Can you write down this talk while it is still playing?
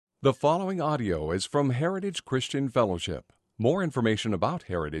The following audio is from Heritage Christian Fellowship. More information about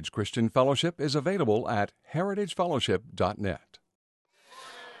Heritage Christian Fellowship is available at heritagefellowship.net.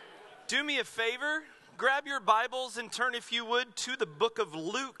 Do me a favor, grab your Bibles and turn, if you would, to the book of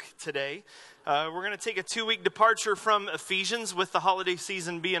Luke today. We're going to take a 2-week departure from Ephesians with the holiday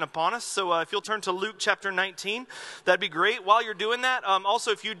season being upon us. So if you'll turn to Luke chapter 19, that'd be great. While you're doing that,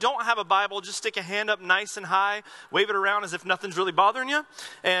 also if you don't have a Bible, just stick a hand up nice and high, wave it around as if nothing's really bothering you,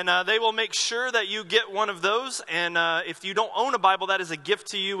 and they will make sure that you get one of those. And if you don't own a Bible, that is a gift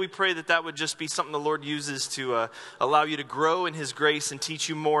to you. We pray that that would just be something the Lord uses to allow you to grow in His grace and teach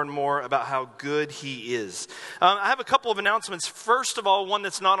you more and more about how good He is. I have a couple of announcements. First of all, one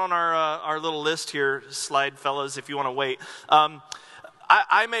that's not on our little list here, slide fellas, if you want to wait.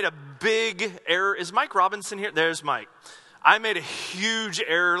 I made a big error. Is Mike Robinson here? There's Mike. I made a huge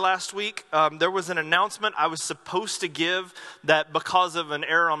error last week. There was an announcement I was supposed to give that, because of an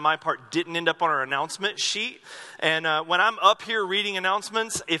error on my part, didn't end up on our announcement sheet. And when I'm up here reading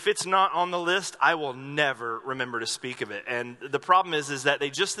announcements, if it's not on the list, I will never remember to speak of it. And the problem is that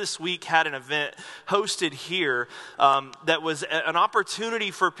they just this week had an event hosted here that was an opportunity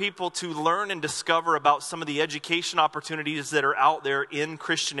for people to learn and discover about some of the education opportunities that are out there in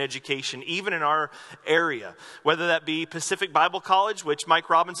Christian education, even in our area, whether that be Pacific Bible College, which Mike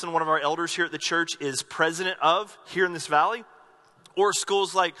Robinson, one of our elders here at the church, is president of here in this valley, or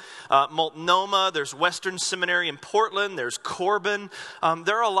schools like Multnomah. There's Western Seminary in Portland. There's Corbin.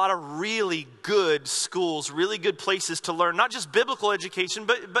 There are a lot of really good schools, really good places to learn, not just biblical education,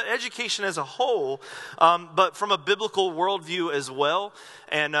 but education as a whole, but from a biblical worldview as well.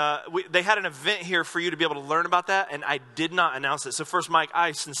 And they had an event here for you to be able to learn about that, and I did not announce it. So first, Mike,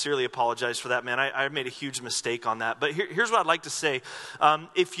 I sincerely apologize for that, man. I made a huge mistake on that. But here's what I'd like to say.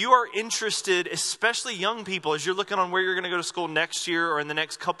 If you are interested, especially young people, as you're looking on where you're going to go to school next year or in the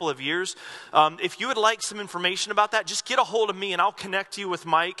next couple of years, if you would like some information about that, just get a hold of me, and I'll connect you with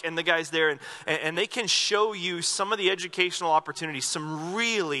Mike and the guys there, and they can show you some of the educational opportunities, some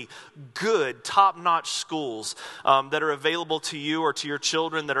really good, top-notch schools that are available to you or to your children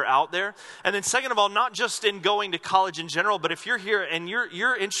that are out there. And then second of all, not just in going to college in general, but if you're here and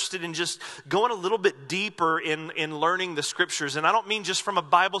you're interested in just going a little bit deeper in learning the scriptures, and I don't mean just from a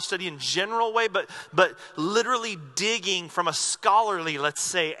Bible study in general way, but literally digging from a scholarly, let's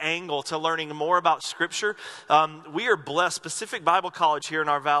say, angle to learning more about scripture, we are blessed. Pacific Bible College here in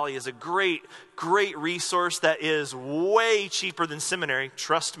our valley is a great resource that is way cheaper than seminary.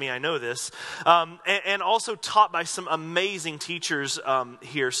 Trust me, I know this. And also taught by some amazing teachers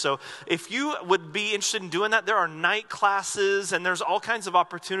here. So if you would be interested in doing that, there are night classes and there's all kinds of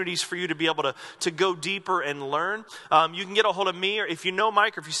opportunities for you to be able to go deeper and learn. You can get a hold of me, or if you know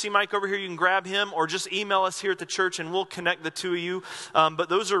Mike, or if you see Mike over here, you can grab him, or just email us here at the church and we'll connect the two of you. But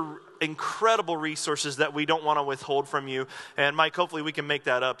those are incredible resources that we don't want to withhold from you. And Mike, hopefully we can make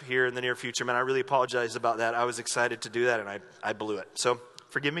that up here in the near future. Man, I really apologize about that. I was excited to do that and I blew it. So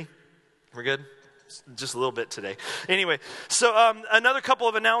forgive me. We're good? Just a little bit today. Anyway, so another couple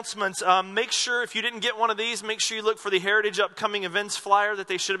of announcements. Make sure, if you didn't get one of these, make sure you look for the Heritage Upcoming Events flyer that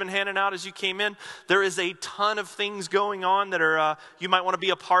they should have been handing out as you came in. There is a ton of things going on that are you might want to be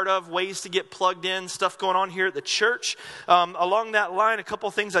a part of, ways to get plugged in, stuff going on here at the church. Along that line, a couple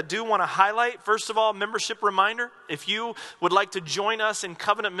of things I do want to highlight. First of all, membership reminder. If you would like to join us in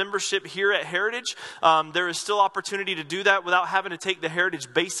covenant membership here at Heritage, there is still opportunity to do that without having to take the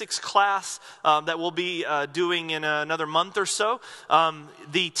Heritage Basics class that we'll be doing in another month or so.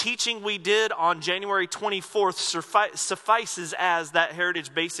 The teaching we did on January 24th suffices as that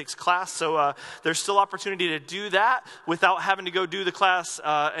Heritage Basics class. So there's still opportunity to do that without having to go do the class.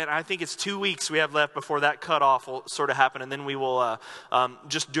 And I think it's 2 weeks we have left before that cutoff will sort of happen. And then we will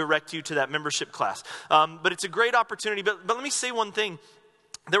just direct you to that membership class. But it's a great opportunity. But let me say one thing.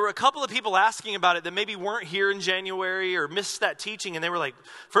 There were a couple of people asking about it that maybe weren't here in January or missed that teaching. And they were like,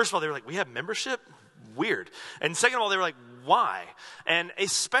 first of all, they were like, we have membership? Weird. And second of all, they were like, why? And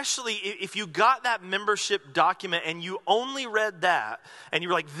especially if you got that membership document and you only read that and you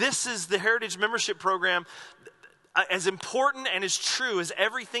were like, this is the Heritage Membership Program, as important and as true as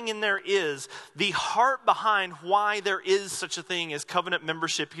everything in there is, the heart behind why there is such a thing as covenant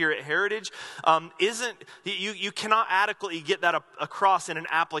membership here at Heritage isn't, you cannot adequately get that across in an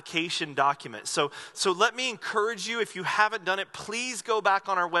application document. So let me encourage you, if you haven't done it, please go back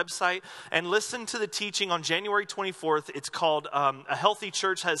on our website and listen to the teaching on January 24th. It's called A Healthy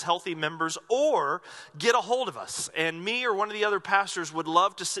Church Has Healthy Members, or get a hold of us. And me or one of the other pastors would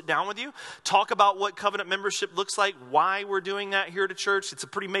love to sit down with you, talk about what covenant membership looks like like, why we're doing that here at a church. It's a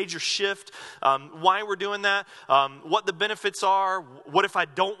pretty major shift, why we're doing that, what the benefits are, what if I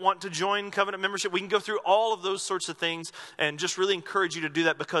don't want to join covenant membership. We can go through all of those sorts of things and just really encourage you to do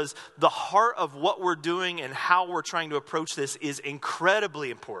that, because the heart of what we're doing and how we're trying to approach this is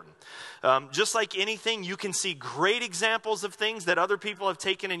incredibly important. Just like anything, you can see great examples of things that other people have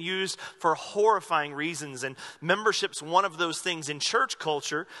taken and used for horrifying reasons. And membership's one of those things in church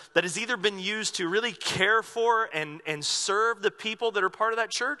culture that has either been used to really care for and serve the people that are part of that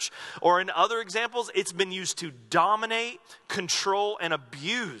church, or in other examples, it's been used to dominate, control, and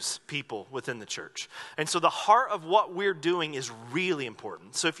abuse people within the church. And so the heart of what we're doing is really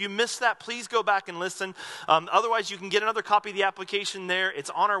important. So if you missed that, please go back and listen. Otherwise, you can get another copy of the application there.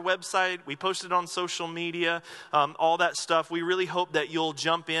 It's on our website. We post it on social media, all that stuff. We really hope that you'll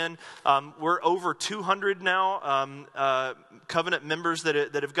jump in. We're over 200 now, covenant members that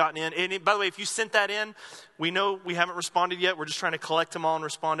have gotten in. And by the way, if you sent that in, we know we haven't responded yet. We're just trying to collect them all and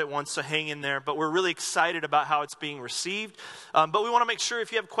respond at once, so hang in there. But we're really excited about how it's being received. But we want to make sure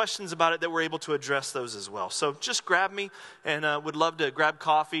if you have questions about it that we're able to address those as well. So just grab me, and would love to grab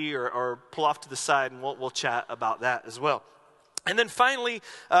coffee or pull off to the side, and we'll chat about that as well. And then finally,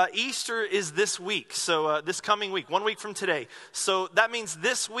 Easter is this week, so this coming week, 1 week from today. So that means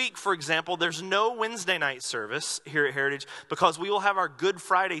this week, for example, there's no Wednesday night service here at Heritage, because we will have our Good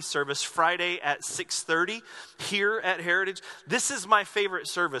Friday service Friday at 6:30 here at Heritage. This is my favorite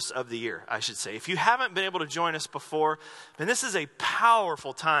service of the year, I should say. If you haven't been able to join us before, then this is a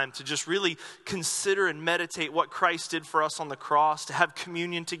powerful time to just really consider and meditate what Christ did for us on the cross, to have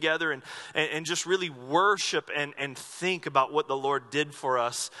communion together and just really worship and think about what the Lord did for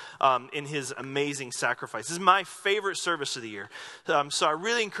us in his amazing sacrifice. This is my favorite service of the year. So I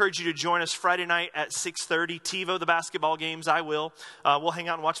really encourage you to join us Friday night at 6:30. TiVo, the basketball games, I will. We'll hang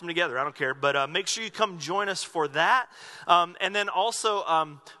out and watch them together. I don't care. But make sure you come join us for that. And then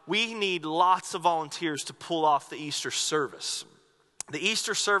also, we need lots of volunteers to pull off the Easter service. The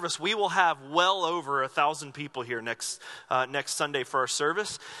Easter service, we will have well over 1,000 people here next Sunday for our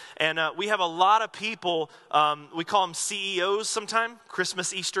service. And we have a lot of people, we call them CEOs sometime,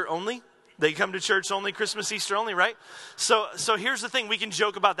 Christmas, Easter only. They come to church only, Christmas, Easter only, right? So here's the thing. We can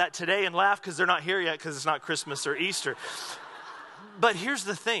joke about that today and laugh because they're not here yet because it's not Christmas or Easter. But here's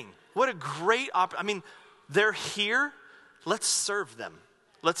the thing. What a great they're here. Let's serve them.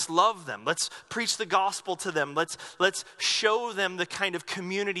 Let's love them. Let's preach the gospel to them. Let's show them the kind of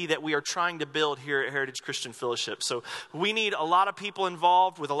community that we are trying to build here at Heritage Christian Fellowship. So we need a lot of people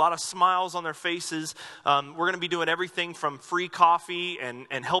involved with a lot of smiles on their faces. We're going to be doing everything from free coffee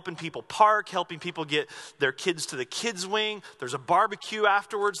and helping people park, helping people get their kids to the kids wing. There's a barbecue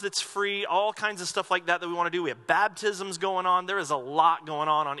afterwards that's free, all kinds of stuff like that we want to do. We have baptisms going on. There is a lot going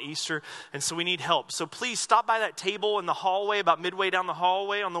on Easter, and so we need help. So please stop by that table in the hallway, about midway down the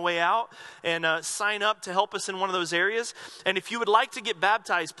hallway on the way out, and sign up to help us in one of those areas. And if you would like to get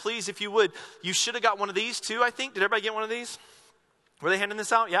baptized, please, if you would, you should have got one of these too, I think. Did everybody get one of these? Were they handing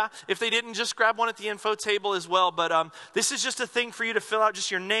this out? Yeah? If they didn't, just grab one at the info table as well. But this is just a thing for you to fill out,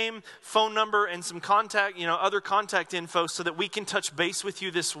 just your name, phone number, and some contact, other contact info, so that we can touch base with you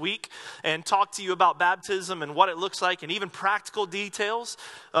this week and talk to you about baptism and what it looks like, and even practical details.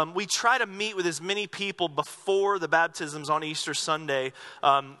 We try to meet with as many people before the baptisms on Easter Sunday,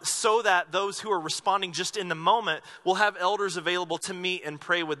 so that those who are responding just in the moment will have elders available to meet and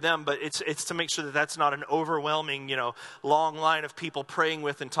pray with them. But it's to make sure that that's not an overwhelming, long line of people praying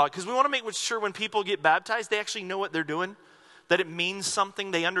with and talk, because we want to make sure when people get baptized, they actually know what they're doing, that it means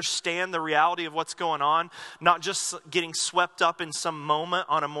something. They understand the reality of what's going on, not just getting swept up in some moment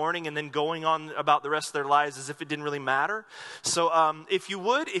on a morning and then going on about the rest of their lives as if it didn't really matter. So if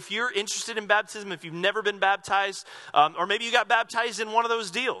you're interested in baptism, if you've never been baptized, or maybe you got baptized in one of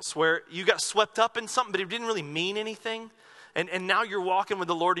those deals where you got swept up in something, but it didn't really mean anything, and now you're walking with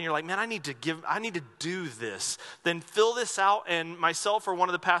the Lord and you're like, man, I need to do this. Then fill this out, and myself or one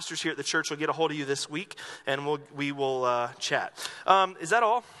of the pastors here at the church will get a hold of you this week, and we will chat. Is that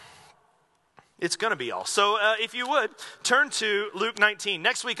all? It's going to be all. So if you would, turn to Luke 19.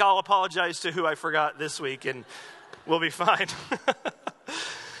 Next week, I'll apologize to who I forgot this week, and we'll be fine.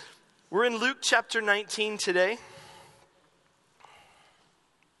 We're in Luke chapter 19 today.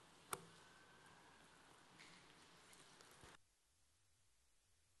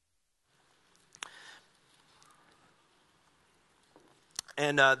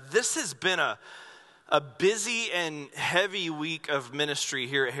 And this has been a busy and heavy week of ministry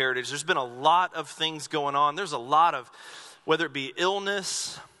here at Heritage. There's been a lot of things going on. There's a lot of, whether it be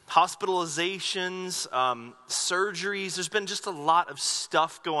illness, hospitalizations, surgeries. There's been just a lot of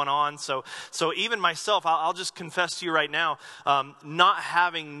stuff going on. So even myself, I'll just confess to you right now, not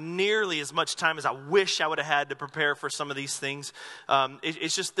having nearly as much time as I wish I would have had to prepare for some of these things.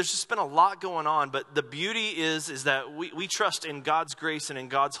 There's just been a lot going on. But the beauty is that we trust in God's grace and in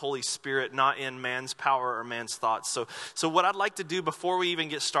God's Holy Spirit, not in man's power or man's thoughts. So what I'd like to do before we even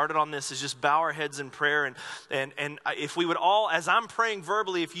get started on this is just bow our heads in prayer. And if we would all, as I'm praying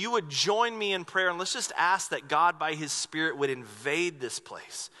verbally, if you would join me in prayer, and let's just ask that God by his Spirit would invade this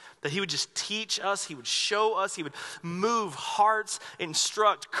place, that he would just teach us, he would show us, he would move hearts,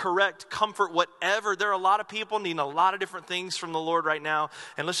 instruct, correct, comfort, whatever. There are a lot of people needing a lot of different things from the Lord right now,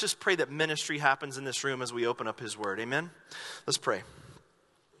 and let's just pray that ministry happens in this room as we open up his word. Amen? Let's pray.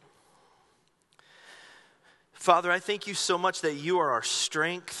 Father, I thank you so much that you are our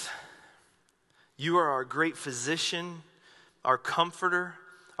strength. You are our great physician, our comforter,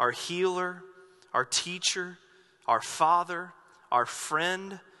 our healer, our teacher, our father, our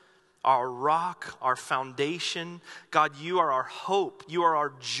friend, our rock, our foundation. God, you are our hope. You are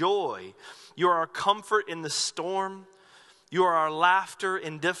our joy. You are our comfort in the storm. You are our laughter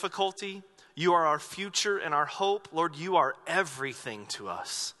in difficulty. You are our future and our hope. Lord, you are everything to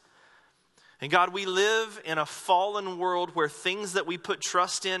us. And God, we live in a fallen world where things that we put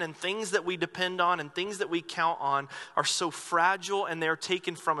trust in and things that we depend on and things that we count on are so fragile and they're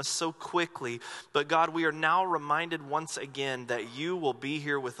taken from us so quickly. But God, we are now reminded once again that you will be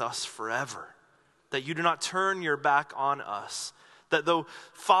here with us forever. That you do not turn your back on us. That though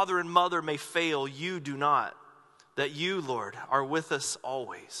father and mother may fail, you do not. That you, Lord, are with us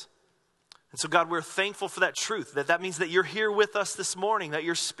always. And so, God, we're thankful for that truth, that means that you're here with us this morning, that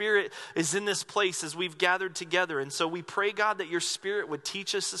your Spirit is in this place as we've gathered together. And so we pray, God, that your Spirit would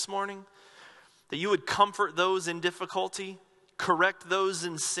teach us this morning, that you would comfort those in difficulty, correct those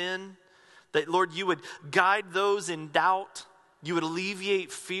in sin, that, Lord, you would guide those in doubt, you would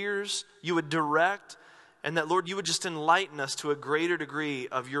alleviate fears, you would direct, and that, Lord, you would just enlighten us to a greater degree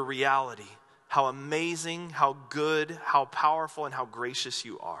of your reality, how amazing, how good, how powerful, and how gracious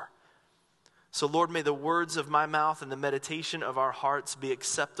you are. So, Lord, may the words of my mouth and the meditation of our hearts be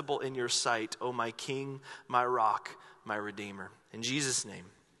acceptable in your sight, O my King, my rock, my Redeemer. In Jesus' name,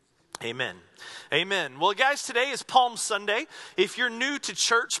 amen. Amen. Well, guys, today is Palm Sunday. If you're new to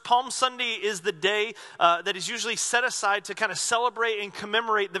church, Palm Sunday is the day that is usually set aside to kind of celebrate and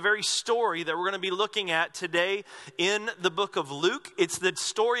commemorate the very story that we're going to be looking at today in the book of Luke. It's the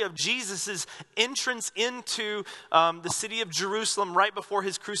story of Jesus' entrance into the city of Jerusalem right before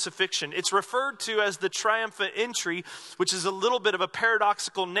his crucifixion. It's referred to as the triumphant entry, which is a little bit of a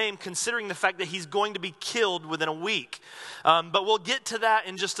paradoxical name considering the fact that he's going to be killed within a week. But we'll get to that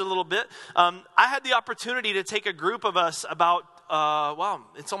in just a little bit. I had the opportunity to take a group of us about,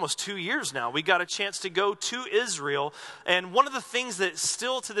 it's almost 2 years now. We got a chance to go to Israel. And one of the things that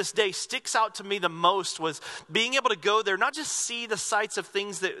still to this day sticks out to me the most was being able to go there, not just see the sights of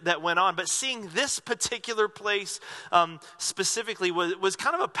things that went on, but seeing this particular place specifically was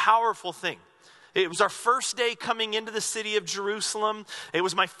kind of a powerful thing. It was our first day coming into the city of Jerusalem. It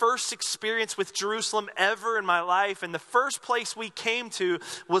was my first experience with Jerusalem ever in my life. And the first place we came to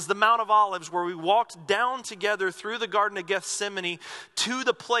was the Mount of Olives, where we walked down together through the Garden of Gethsemane to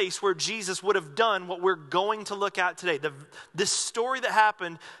the place where Jesus would have done what we're going to look at today. This story that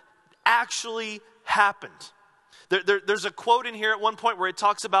happened actually happened. There's a quote in here at one point where it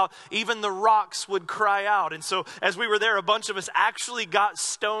talks about even the rocks would cry out. And so as we were there, a bunch of us actually got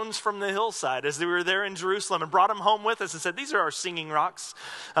stones from the hillside as we were there in Jerusalem and brought them home with us and said, these are our singing rocks.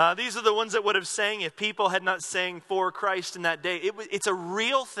 These are the ones that would have sang if people had not sang for Christ in that day. It's a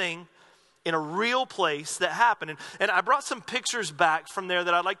real thing in a real place that happened. And I brought some pictures back from there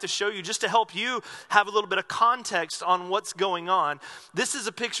that I'd like to show you just to help you have a little bit of context on what's going on. This is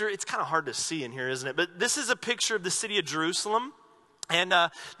a picture, it's kind of hard to see in here, isn't it? But this is a picture of the city of Jerusalem. And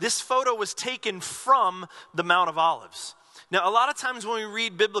this photo was taken from the Mount of Olives. Now, a lot of times when we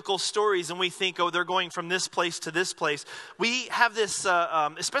read biblical stories and we think, oh, they're going from this place to this place, we have this,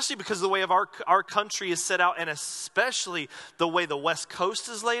 especially because of the way of our country is set out and especially the way the West Coast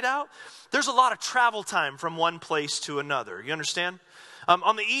is laid out, there's a lot of travel time from one place to another. You understand?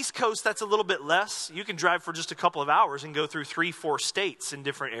 On the East Coast, that's a little bit less. You can drive for just a couple of hours and go through 3-4 states in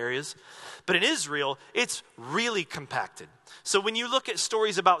different areas. But in Israel, it's really compacted. So when you look at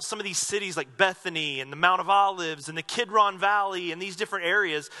stories about some of these cities like Bethany and the Mount of Olives and the Kidron Valley and these different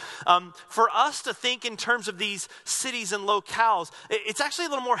areas, for us to think in terms of these cities and locales, it's actually a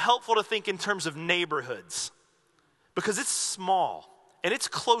little more helpful to think in terms of neighborhoods because it's small. and it's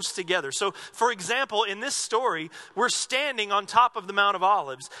close together. So, for example, in this story, we're standing on top of the Mount of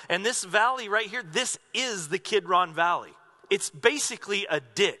Olives, and this valley right here, this is the Kidron Valley. It's basically a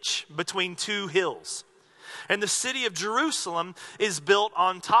ditch between two hills. And the city of Jerusalem is built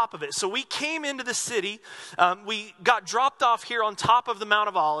on top of it. So we came into the city, we got dropped off here on top of the Mount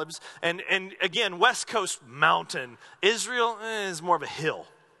of Olives, and again, West Coast mountain. Israel is more of a hill.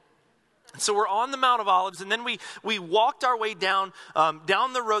 So we're on the Mount of Olives, and then we walked our way down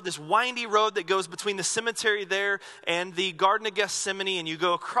the road, this windy road that goes between the cemetery there and the Garden of Gethsemane, and you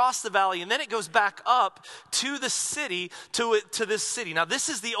go across the valley, and then it goes back up to the city, to this city. Now, this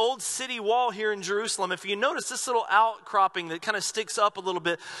is the old city wall here in Jerusalem. If you notice this little outcropping that kind of sticks up a little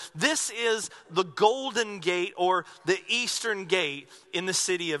bit, this is the Golden Gate, or the Eastern Gate in the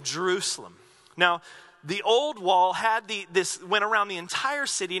city of Jerusalem. Now, the old wall had this went around the entire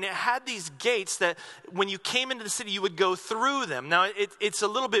city, and it had these gates that when you came into the city, you would go through them. Now, it's a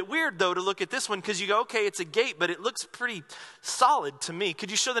little bit weird, though, to look at this one because you go, okay, it's a gate, but it looks pretty solid to me. Could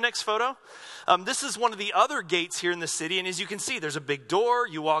you show the next photo? This is one of the other gates here in the city, and as you can see, there's a big door.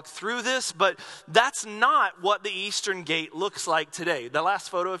 You walk through this, but that's not what the Eastern Gate looks like today. The last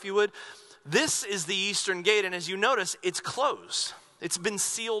photo, if you would. This is the Eastern Gate, and as you notice, it's closed. It's been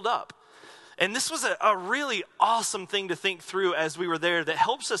sealed up. And this was a really awesome thing to think through as we were there that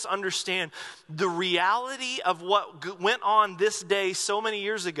helps us understand the reality of what went on this day so many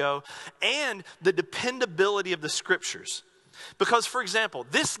years ago and the dependability of the scriptures. Because, for example,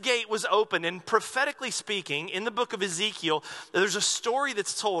 this gate was open, and prophetically speaking, in the book of Ezekiel, there's a story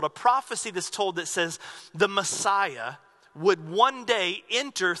that's told, a prophecy that's told that says the Messiah would one day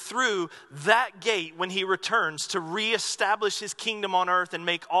enter through that gate when he returns to reestablish his kingdom on earth and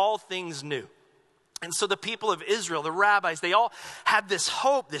make all things new. And so the people of Israel, the rabbis, they all had this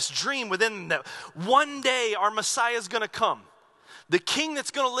hope, this dream within them that one day our Messiah is going to come. The king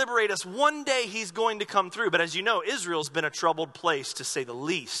that's going to liberate us, one day he's going to come through. But as you know, Israel's been a troubled place, to say the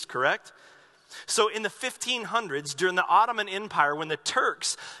least, correct? So in the 1500s, during the Ottoman Empire, when the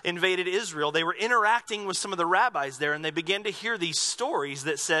Turks invaded Israel, they were interacting with some of the rabbis there, and they began to hear these stories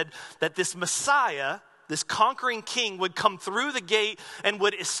that said that this Messiah, this conquering king, would come through the gate and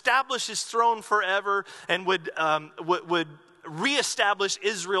would establish his throne forever and would reestablish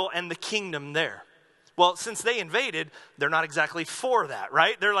Israel and the kingdom there. Well, since they invaded, they're not exactly for that,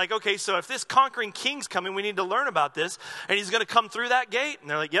 right? They're like, okay, so if this conquering king's coming, we need to learn about this. And he's going to come through that gate? And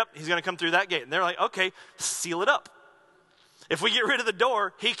they're like, yep, he's going to come through that gate. And they're like, okay, seal it up. If we get rid of the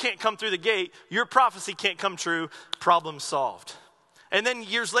door, he can't come through the gate. Your prophecy can't come true. Problem solved. And then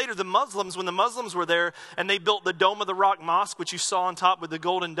years later, the Muslims, when the Muslims were there and they built the Dome of the Rock Mosque, which you saw on top with the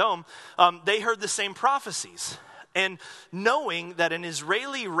golden dome, they heard the same prophecies. And knowing that an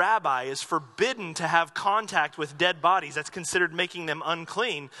Israeli rabbi is forbidden to have contact with dead bodies, that's considered making them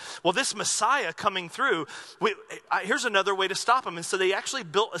unclean. Well, this Messiah coming through, here's another way to stop him. And so they actually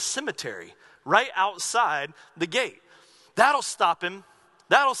built a cemetery right outside the gate. That'll stop him.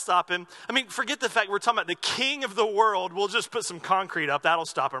 That'll stop him. I mean, forget the fact we're talking about the king of the world. We'll just put some concrete up. That'll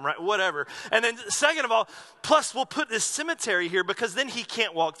stop him, right? Whatever. And then second of all, plus we'll put this cemetery here because then he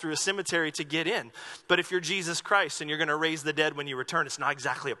can't walk through a cemetery to get in. But if you're Jesus Christ and you're going to raise the dead when you return, it's not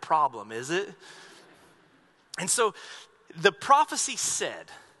exactly a problem, is it? And so the prophecy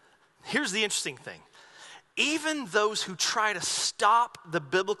said, here's the interesting thing. Even those who try to stop the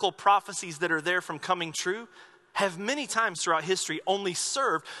biblical prophecies that are there from coming true have many times throughout history only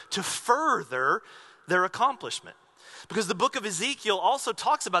served to further their accomplishment. Because the book of Ezekiel also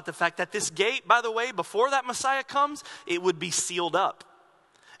talks about the fact that this gate, by the way, before that Messiah comes, it would be sealed up.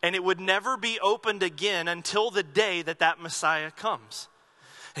 And it would never be opened again until the day that that Messiah comes.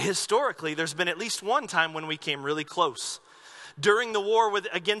 Historically, there's been at least one time when we came really close. During the war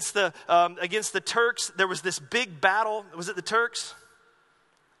against the Turks, there was this big battle. Was it the Turks?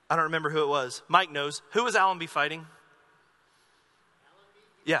 I don't remember who it was. Mike knows. Who was Allenby fighting?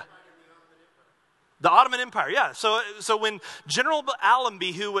 Yeah. The Ottoman Empire, yeah. So when General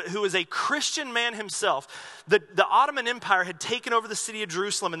Allenby, who was a Christian man himself, the Ottoman Empire had taken over the city of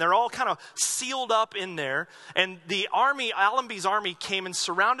Jerusalem, and they're all kind of sealed up in there. And the army, Allenby's army, came and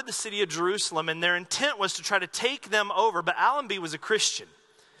surrounded the city of Jerusalem, and their intent was to try to take them over. But Allenby was a Christian.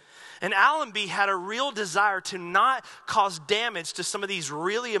 And Allenby had a real desire to not cause damage to some of these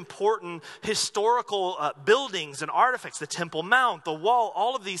really important historical buildings and artifacts, the Temple Mount, the wall,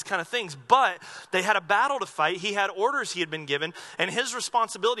 all of these kind of things. But they had a battle to fight. He had orders he had been given, and his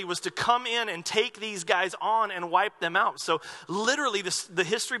responsibility was to come in and take these guys on and wipe them out. So literally, the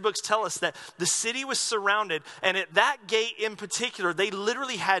history books tell us that the city was surrounded, and at that gate in particular, they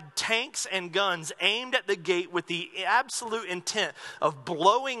literally had tanks and guns aimed at the gate with the absolute intent of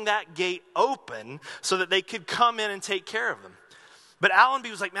blowing that gate open so that they could come in and take care of them. But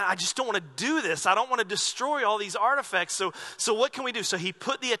Allenby was like, man, I just don't want to do this. I don't want to destroy all these artifacts. So what can we do? So he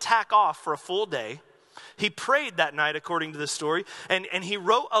put the attack off for a full day. He prayed that night, according to the story, and he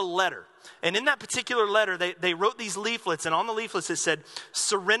wrote a letter. And in that particular letter, they wrote these leaflets, and on the leaflets it said,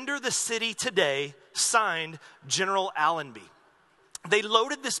 "Surrender the city today, signed General Allenby." They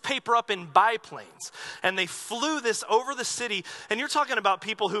loaded this paper up in biplanes, and they flew this over the city. And you're talking about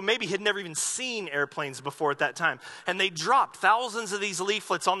people who maybe had never even seen airplanes before at that time. And they dropped thousands of these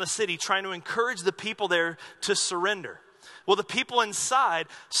leaflets on the city, trying to encourage the people there to surrender. Well, the people inside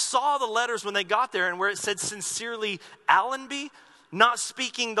saw the letters when they got there, and where it said "Sincerely Allenby," not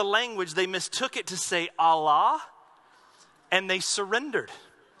speaking the language, they mistook it to say Allah, and they surrendered.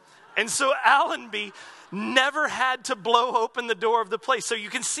 And so Allenby never had to blow open the door of the place. So you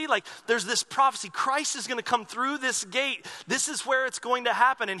can see, like, there's this prophecy. Christ is going to come through this gate. This is where it's going to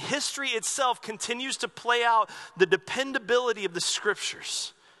happen. And history itself continues to play out the dependability of the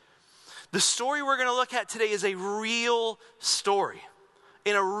scriptures. The story we're going to look at today is a real story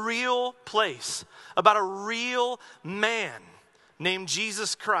in a real place about a real man named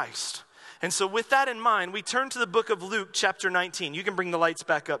Jesus Christ. And so with that in mind, we turn to the book of Luke chapter 19. You can bring the lights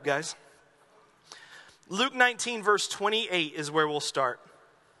back up, guys. Luke 19 verse 28 is where we'll start.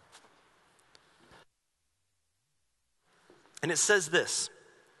 And it says this: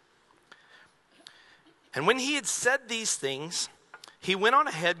 "And when he had said these things, he went on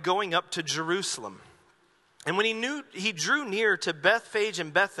ahead, going up to Jerusalem. And when he drew near to Bethphage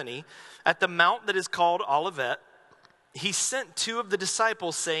and Bethany at the mount that is called Olivet, he sent two of the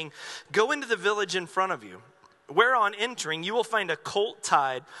disciples, saying, 'Go into the village in front of you, where on entering you will find a colt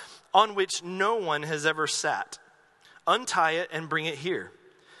tied, on which no one has ever sat. Untie it and bring it here.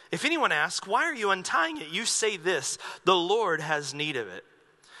 If anyone asks, why are you untying it? You say this, the Lord has need of it.'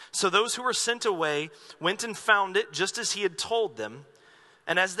 So those who were sent away went and found it just as he had told them.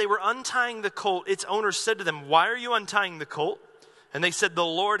 And as they were untying the colt, its owner said to them, 'Why are you untying the colt?' And they said, 'The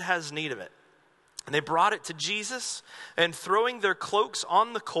Lord has need of it.' And they brought it to Jesus, and throwing their cloaks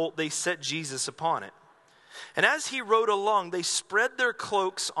on the colt, they set Jesus upon it. And as he rode along, they spread their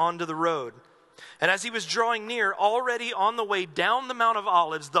cloaks onto the road. And as he was drawing near, already on the way down the Mount of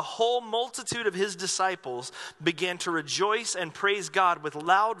Olives, the whole multitude of his disciples began to rejoice and praise God with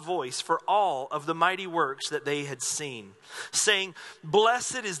loud voice for all of the mighty works that they had seen, saying,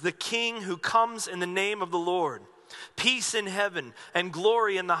 'Blessed is the King who comes in the name of the Lord. Peace in heaven and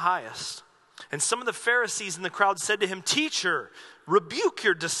glory in the highest.' And some of the Pharisees in the crowd said to him, 'Teacher, rebuke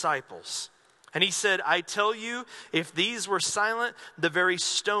your disciples.' And he said, 'I tell you, if these were silent, the very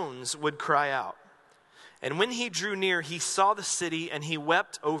stones would cry out.' And when he drew near, he saw the city, and he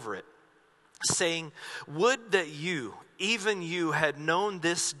wept over it, saying, 'Would that you, even you, had known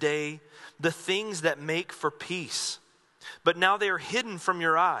this day the things that make for peace. But now they are hidden from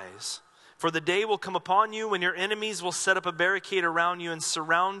your eyes. For the day will come upon you when your enemies will set up a barricade around you and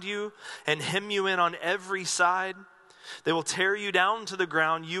surround you and hem you in on every side. They will tear you down to the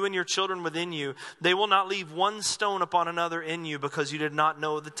ground, you and your children within you. They will not leave one stone upon another in you, because you did not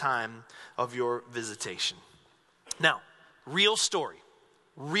know the time of your visitation.'" Now, real story,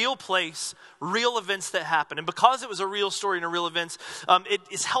 real place, real events that happen. And because it was a real story and a real events, it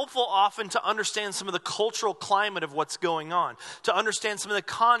is helpful often to understand some of the cultural climate of what's going on, to understand some of the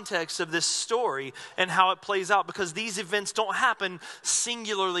context of this story and how it plays out, because these events don't happen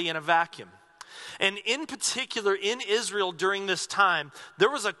singularly in a vacuum. And in particular, in Israel during this time, there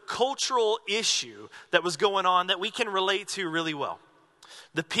was a cultural issue that was going on that we can relate to really well.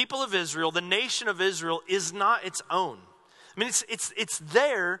 The people of Israel, the nation of Israel, is not its own. I mean, it's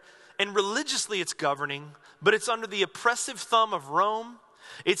there, and religiously it's governing, but it's under the oppressive thumb of Rome.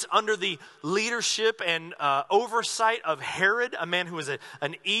 It's under the leadership and oversight of Herod, a man who was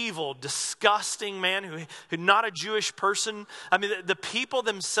an evil, disgusting man, who not a Jewish person. I mean, the people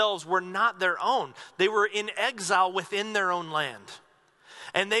themselves were not their own. They were in exile within their own land.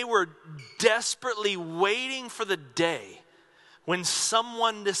 And they were desperately waiting for the day when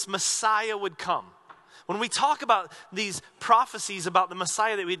this Messiah would come. When we talk about these prophecies about the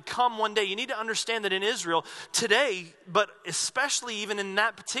Messiah that would come one day, you need to understand that in Israel today, but especially even in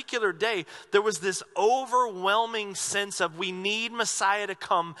that particular day, there was this overwhelming sense of we need Messiah to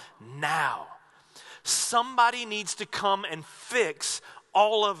come now. Somebody needs to come and fix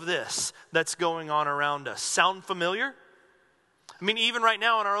all of this that's going on around us. Sound familiar? I mean, even right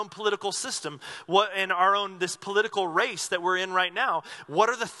now in our own political system, this political race that we're in right now, what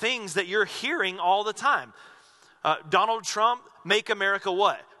are the things that you're hearing all the time? Donald Trump, make America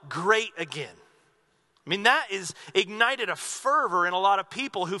what? Great again. I mean, that is ignited a fervor in a lot of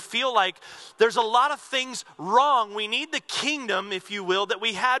people who feel like there's a lot of things wrong. We need the kingdom, if you will, that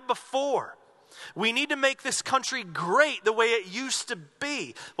we had before. We need to make this country great the way it used to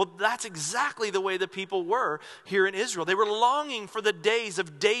be. Well, that's exactly the way the people were here in Israel. They were longing for the days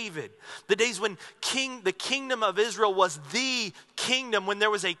of David, the days when the kingdom of Israel was the kingdom, when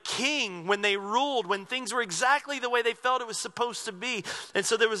there was a king, when they ruled, when things were exactly the way they felt it was supposed to be. And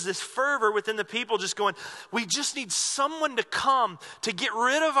so there was this fervor within the people just going, we just need someone to come to get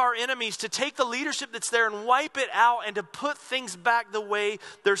rid of our enemies, to take the leadership that's there and wipe it out and to put things back the way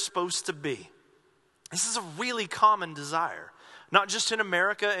they're supposed to be. This is a really common desire, not just in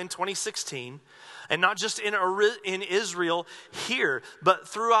America in 2016, and not just in Israel here, but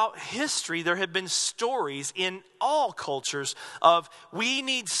throughout history, there have been stories in all cultures of we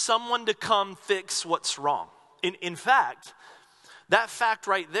need someone to come fix what's wrong. In fact, that fact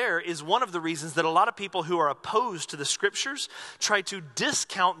right there is one of the reasons that a lot of people who are opposed to the scriptures try to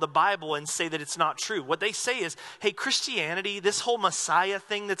discount the Bible and say that it's not true. What they say is, hey, Christianity, this whole Messiah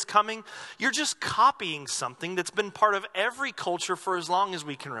thing that's coming, you're just copying something that's been part of every culture for as long as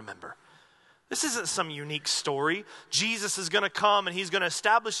we can remember. This isn't some unique story. Jesus is going to come and he's going to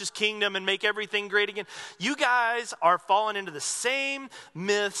establish his kingdom and make everything great again. You guys are falling into the same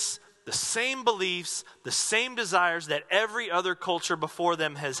myths, the same beliefs, the same desires that every other culture before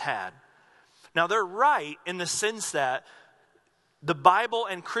them has had. Now, they're right in the sense that the Bible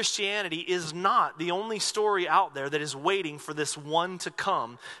and Christianity is not the only story out there that is waiting for this one to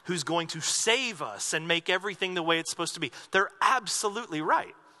come who's going to save us and make everything the way it's supposed to be. They're absolutely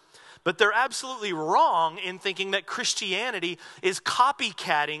right. But they're absolutely wrong in thinking that Christianity is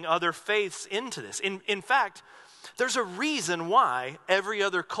copycatting other faiths into this. In fact, there's a reason why every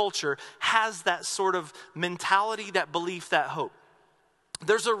other culture has that sort of mentality, that belief, that hope.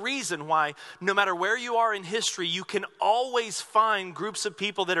 There's a reason why no matter where you are in history, you can always find groups of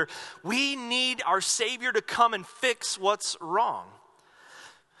people that are, we need our Savior to come and fix what's wrong.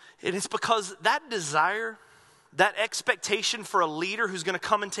 And it's because that desire, that expectation for a leader who's going to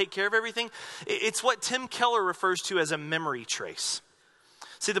come and take care of everything, it's what Tim Keller refers to as a memory trace.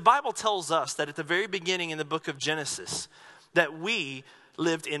 See, the Bible tells us that at the very beginning in the book of Genesis, that we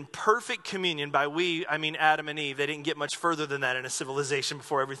lived in perfect communion. By we, I mean Adam and Eve. They didn't get much further than that in a civilization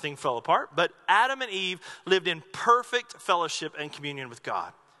before everything fell apart. But Adam and Eve lived in perfect fellowship and communion with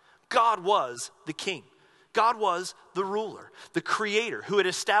God. God was the king. God was the ruler, the creator who had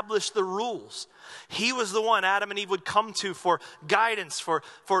established the rules. He was the one Adam and Eve would come to for guidance, for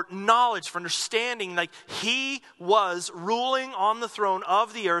knowledge, for understanding. Like he was ruling on the throne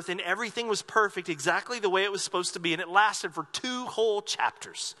of the earth and everything was perfect exactly the way it was supposed to be. And it lasted for 2 whole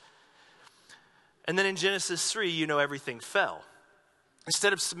chapters. And then in Genesis 3, everything fell.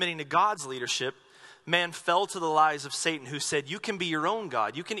 Instead of submitting to God's leadership, man fell to the lies of Satan, who said, you can be your own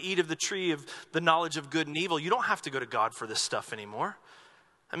God. You can eat of the tree of the knowledge of good and evil. You don't have to go to God for this stuff anymore.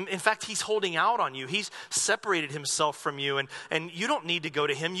 In fact, he's holding out on you. He's separated himself from you, and you don't need to go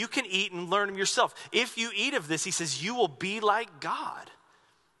to him. You can eat and learn yourself. If you eat of this, he says, you will be like God.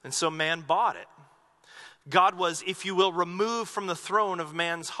 And so man bought it. God was, if you will, removed from the throne of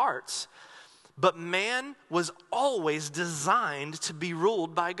man's hearts. But man was always designed to be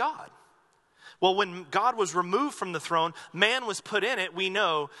ruled by God. Well, when God was removed from the throne, man was put in it. We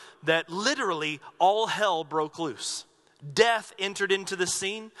know that literally all hell broke loose. Death entered into the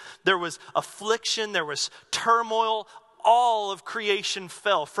scene. There was affliction. There was turmoil. All of creation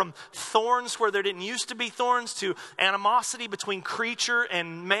fell, from thorns where there didn't used to be thorns to animosity between creature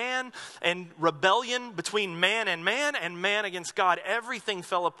and man, and rebellion between man and man against God. Everything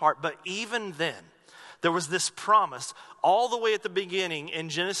fell apart. But even then, there was this promise all the way at the beginning in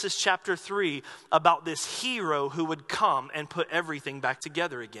Genesis chapter 3 about this hero who would come and put everything back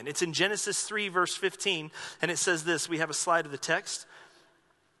together again. It's in Genesis 3 verse 15, and it says this. We have a slide of the text.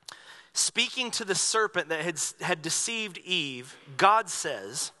 Speaking to the serpent that had deceived Eve, God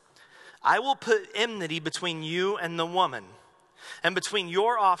says, I will put enmity between you and the woman, and between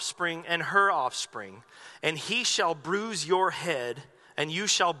your offspring and her offspring, and he shall bruise your head, and you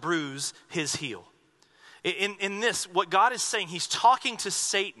shall bruise his heel. In this, what God is saying, he's talking to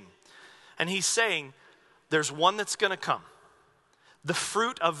Satan, and he's saying, there's one that's going to come. The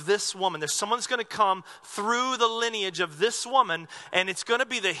fruit of this woman. There's someone that's going to come through the lineage of this woman, and it's going to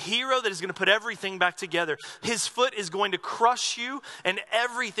be the hero that is going to put everything back together. His foot is going to crush you, and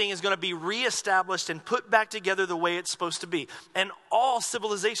everything is going to be reestablished and put back together the way it's supposed to be. And all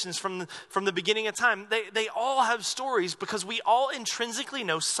civilizations from the beginning of time, they all have stories because we all intrinsically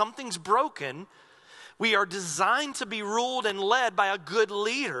know something's broken. We are designed to be ruled and led by a good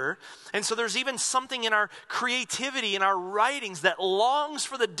leader. And so there's even something in our creativity, in our writings, that longs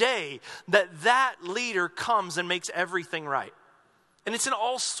for the day that that leader comes and makes everything right. And it's in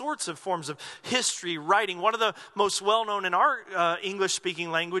all sorts of forms of history, writing. One of the most well-known in our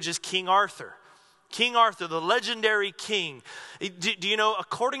English-speaking language is King Arthur. King Arthur, the legendary king. Do you know,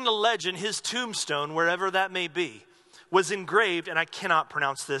 according to legend, his tombstone, wherever that may be, was engraved, and I cannot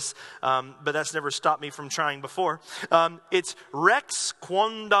pronounce this, but that's never stopped me from trying before. It's Rex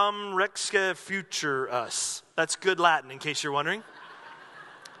Quondam Rexque Future Us. That's good Latin, in case you're wondering.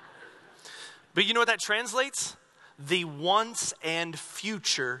 But you know what that translates? The once and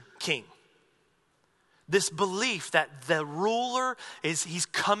future king. This belief that the ruler he's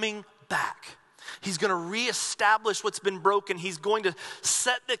coming back. He's going to reestablish what's been broken. He's going to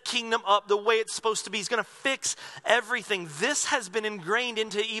set the kingdom up the way it's supposed to be. He's going to fix everything. This has been ingrained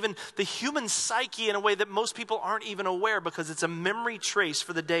into even the human psyche in a way that most people aren't even aware, because it's a memory trace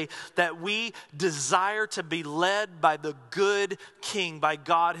for the day that we desire to be led by the good king, by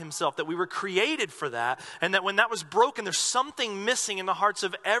God himself, that we were created for that, and that when that was broken, there's something missing in the hearts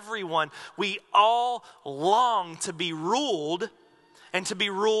of everyone. We all long to be ruled, and to be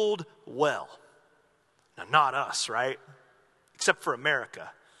ruled well. Now, not us, right? Except for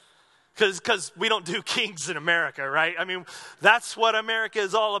America. Because we don't do kings in America, right? I mean, that's what America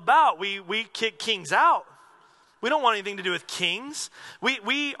is all about. We kick kings out. We don't want anything to do with kings.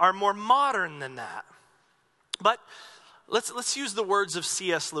 We are more modern than that. But let's use the words of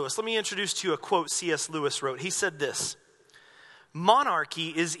C.S. Lewis. Let me introduce to you a quote C.S. Lewis wrote. He said this: "Monarchy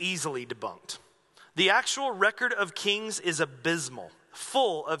is easily debunked. The actual record of kings is abysmal,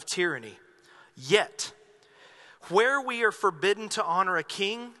 full of tyranny. Yet, where we are forbidden to honor a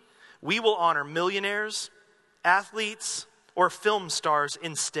king, we will honor millionaires, athletes, or film stars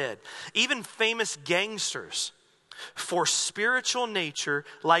instead. Even famous gangsters. For spiritual nature,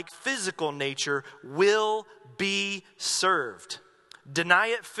 like physical nature, will be served. Deny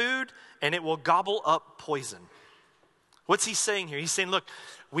it food, and it will gobble up poison." What's he saying here? He's saying, look,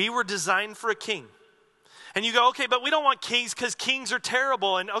 we were designed for a king. And you go, okay, but we don't want kings because kings are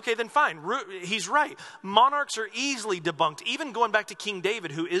terrible. And okay, then fine. He's right. Monarchs are easily debunked. Even going back to King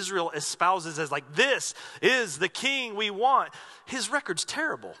David, who Israel espouses as like, this is the king we want. His record's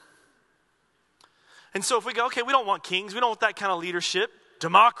terrible. And so if we go, okay, we don't want kings. We don't want that kind of leadership.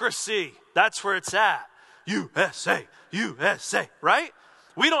 Democracy, that's where it's at. USA, USA, right?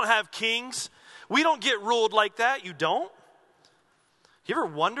 We don't have kings. We don't get ruled like that. You don't? You ever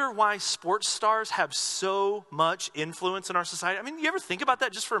wonder why sports stars have so much influence in our society? I mean, you ever think about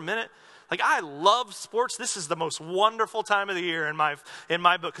that just for a minute? Like, I love sports. This is the most wonderful time of the year in my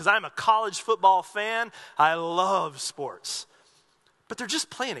book, because I'm a college football fan. I love sports. But they're just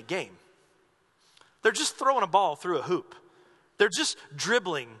playing a game. They're just throwing a ball through a hoop. They're just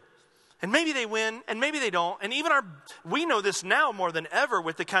dribbling. And maybe they win, and maybe they don't. And even we know this now more than ever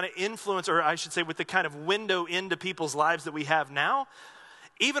with the kind of influence, or I should say with the kind of window into people's lives that we have now.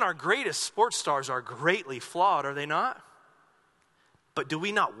 Even our greatest sports stars are greatly flawed, are they not? But do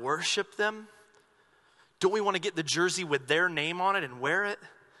we not worship them? Don't we want to get the jersey with their name on it and wear it?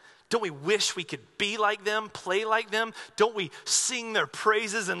 Don't we wish we could be like them, play like them? Don't we sing their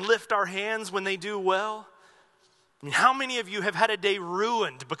praises and lift our hands when they do well? And how many of you have had a day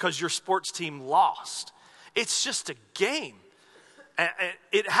ruined because your sports team lost? It's just a game.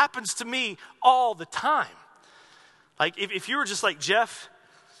 It happens to me all the time. Like if you were just like, Jeff,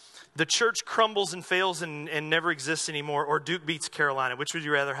 the church crumbles and fails and never exists anymore, or Duke beats Carolina, which would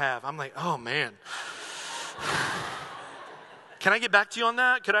you rather have? I'm like, oh man. Can I get back to you on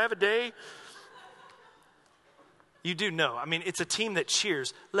that? Could I have a day? You do know. I mean, it's a team that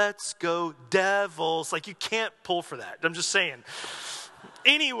cheers, let's go Devils. Like, you can't pull for that. I'm just saying.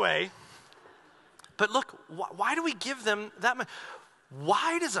 Anyway, but look, why do we give them that much?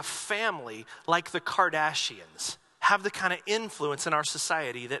 Why does a family like the Kardashians have the kind of influence in our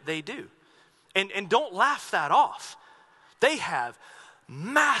society that they do? And don't laugh that off. They have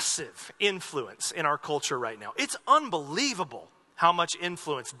massive influence in our culture right now. It's unbelievable how much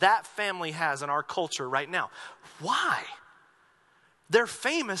influence that family has in our culture right now. Why? They're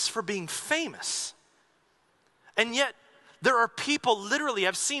famous for being famous. And yet, there are people, literally,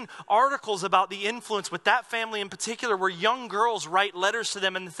 I've seen articles about the influence with that family in particular, where young girls write letters to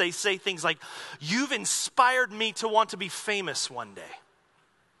them and they say things like, "You've inspired me to want to be famous one day."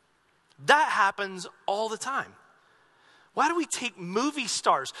 That happens all the time. Why do we take movie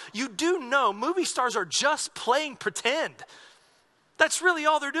stars? You do know movie stars are just playing pretend. That's really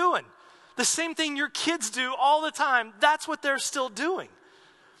all they're doing. The same thing your kids do all the time, that's what they're still doing.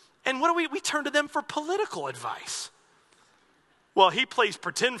 And what do we turn to them for political advice. Well, he plays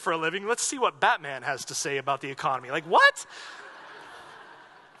pretend for a living. Let's see what Batman has to say about the economy. Like, what?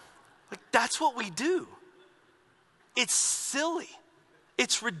 Like, that's what we do. It's silly.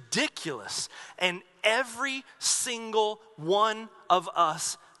 It's ridiculous. And every single one of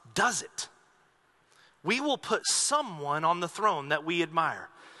us does it. We will put someone on the throne that we admire.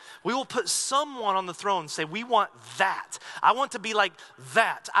 We will put someone on the throne and say, we want that. I want to be like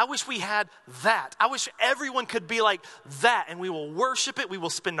that. I wish we had that. I wish everyone could be like that. And we will worship it. We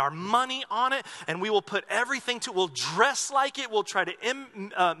will spend our money on it. And we will put everything to it. We'll dress like it. We'll try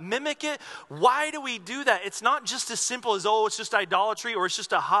to mimic it. Why do we do that? It's not just as simple as, oh, it's just idolatry or it's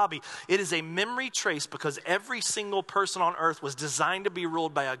just a hobby. It is a memory trace because every single person on earth was designed to be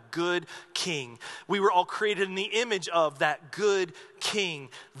ruled by a good king. We were all created in the image of that good king.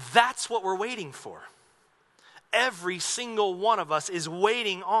 That's what we're waiting for. Every single one of us is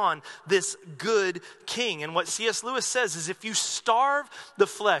waiting on this good king. And what C.S. Lewis says is if you starve the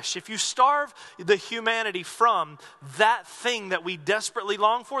flesh, if you starve the humanity from that thing that we desperately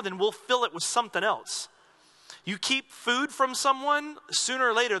long for, then we'll fill it with something else. You keep food from someone, sooner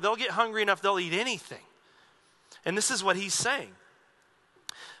or later they'll get hungry enough they'll eat anything. And this is what he's saying.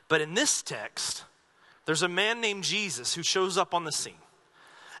 But in this text, there's a man named Jesus who shows up on the scene.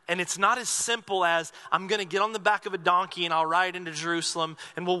 And it's not as simple as, I'm going to get on the back of a donkey and I'll ride into Jerusalem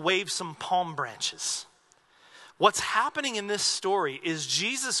and we'll wave some palm branches. What's happening in this story is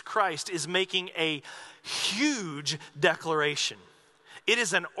Jesus Christ is making a huge declaration. It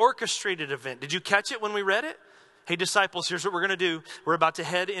is an orchestrated event. Did you catch it when we read it? Hey, disciples, here's what we're going to do. We're about to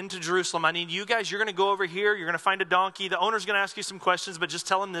head into Jerusalem. I need you guys, you're going to go over here. You're going to find a donkey. The owner's going to ask you some questions, but just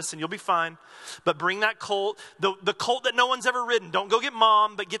tell him this and you'll be fine. But bring that colt, the colt that no one's ever ridden. Don't go get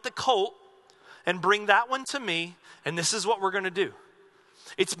mom, but get the colt and bring that one to me. And this is what we're going to do.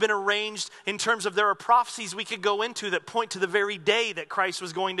 It's been arranged in terms of there are prophecies we could go into that point to the very day that Christ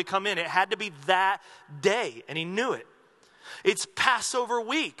was going to come in. It had to be that day, and he knew it. It's Passover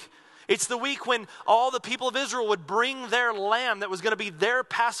week. It's the week when all the people of Israel would bring their lamb that was going to be their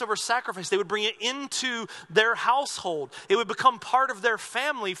Passover sacrifice. They would bring it into their household. It would become part of their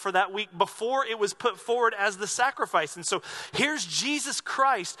family for that week before it was put forward as the sacrifice. And so here's Jesus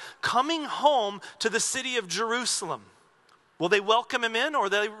Christ coming home to the city of Jerusalem. Will they welcome him in or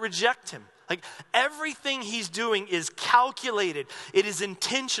they reject him? Like everything he's doing is calculated. It is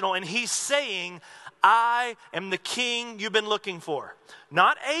intentional. And he's saying, I am the king you've been looking for.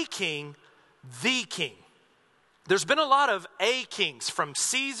 Not a king, the king. There's been a lot of a kings, from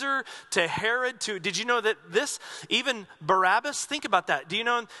Caesar to Herod to, did you know that this, even Barabbas, think about that. Do you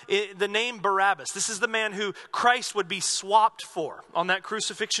know the name Barabbas? This is the man who Christ would be swapped for on that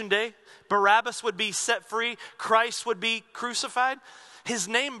crucifixion day. Barabbas would be set free. Christ would be crucified. His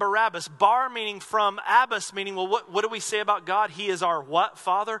name Barabbas, bar meaning from, Abbas meaning, well, what do we say about God? He is our what?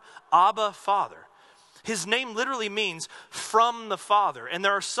 Father? Abba, Father. His name literally means from the Father. And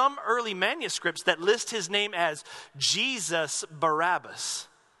there are some early manuscripts that list his name as Jesus Barabbas.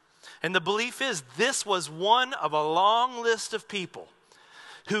 And the belief is this was one of a long list of people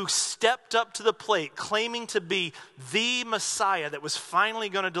who stepped up to the plate claiming to be the Messiah that was finally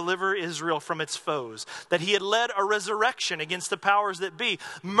going to deliver Israel from its foes. That he had led a resurrection against the powers that be,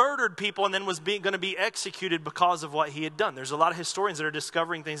 murdered people, and then was going to be executed because of what he had done. There's a lot of historians that are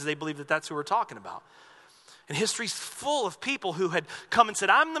discovering things that they believe that that's who we're talking about. And history's full of people who had come and said,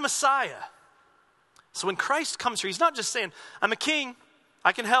 I'm the Messiah. So when Christ comes here, he's not just saying, I'm a king,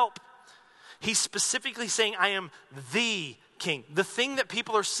 I can help. He's specifically saying, I am the king. The thing that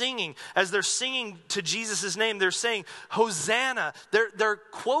people are singing, as they're singing to Jesus' name, they're saying, Hosanna. They're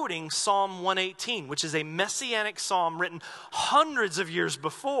quoting Psalm 118, which is a messianic psalm written hundreds of years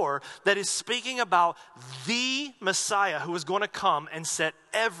before that is speaking about the Messiah who was going to come and set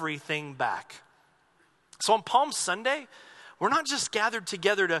everything back. So on Palm Sunday, we're not just gathered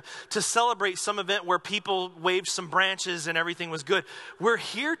together to celebrate some event where people waved some branches and everything was good. We're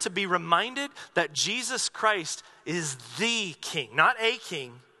here to be reminded that Jesus Christ is the king, not a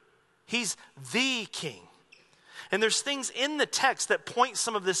king. He's the king. And there's things in the text that point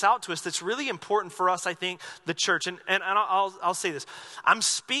some of this out to us that's really important for us, I think, the church. And I'll say this. I'm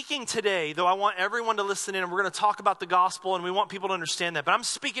speaking today, though I want everyone to listen in, and we're going to talk about the gospel, and we want people to understand that. But I'm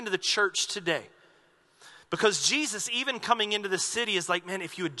speaking to the church today. Because Jesus, even coming into the city, is like, man,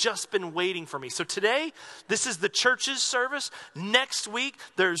 if you had just been waiting for me. So today, this is the church's service. Next week,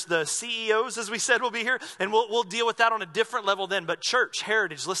 there's the CEOs, as we said, will be here. And we'll deal with that on a different level then. But church,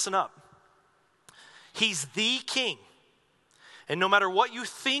 Heritage, listen up. He's the king. And no matter what you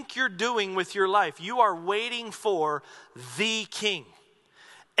think you're doing with your life, you are waiting for the king.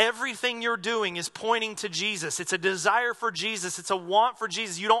 Everything you're doing is pointing to Jesus. It's a desire for Jesus. It's a want for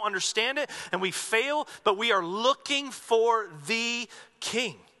Jesus. You don't understand it, and we fail, but we are looking for the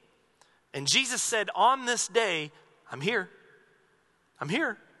king. And Jesus said, on this day, I'm here. I'm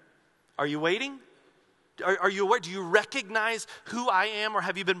here. Are you waiting? Are you aware? Do you recognize who I am, or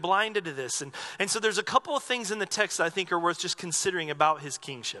have you been blinded to this? And so there's a couple of things in the text that I think are worth just considering about his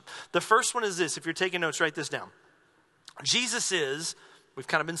kingship. The first one is this. If you're taking notes, write this down. Jesus is, we've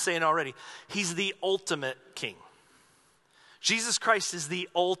kind of been saying already, he's the ultimate king. Jesus Christ is the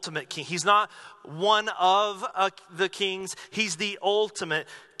ultimate king. He's not one of the kings. He's the ultimate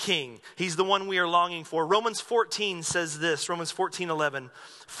king. He's the one we are longing for. Romans 14 says this, Romans 14:11.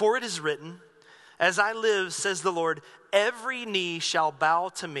 For it is written, as I live, says the Lord, every knee shall bow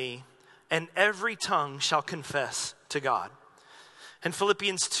to me, and every tongue shall confess to God. And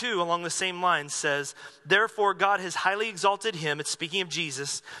Philippians 2, along the same lines, says, therefore God has highly exalted him, it's speaking of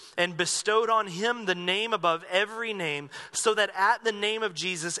Jesus, and bestowed on him the name above every name, so that at the name of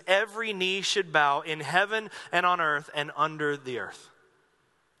Jesus every knee should bow in heaven and on earth and under the earth.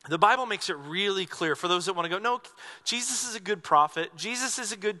 The Bible makes it really clear for those that want to go, no, Jesus is a good prophet. Jesus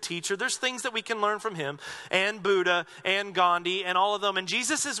is a good teacher. There's things that we can learn from him, and Buddha and Gandhi and all of them. And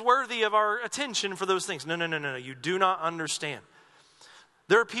Jesus is worthy of our attention for those things. No. You do not understand.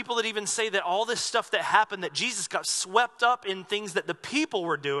 There are people that even say that all this stuff that happened, that Jesus got swept up in things that the people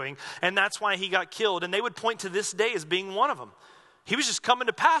were doing, and that's why he got killed. And they would point to this day as being one of them. He was just coming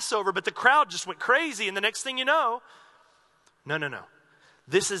to Passover, but the crowd just went crazy, and the next thing you know, no.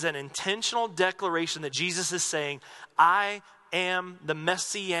 This is an intentional declaration that Jesus is saying, I am the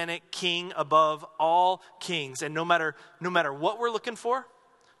messianic king above all kings. And no matter what we're looking for,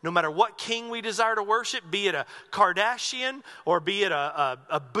 no matter what king we desire to worship, be it a Kardashian or be it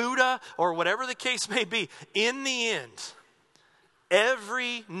a Buddha or whatever the case may be, in the end,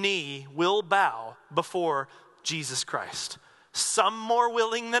 every knee will bow before Jesus Christ. Some more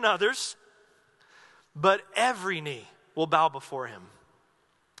willing than others, but every knee will bow before him.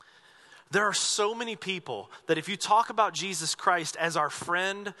 There are so many people that if you talk about Jesus Christ as our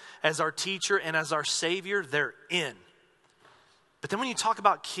friend, as our teacher, and as our Savior, they're in. But then when you talk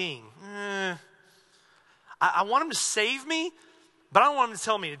about King, I want him to save me, but I don't want him to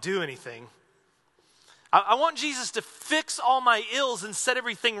tell me to do anything. I want Jesus to fix all my ills and set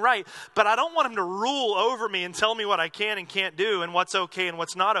everything right, but I don't want him to rule over me and tell me what I can and can't do and what's okay and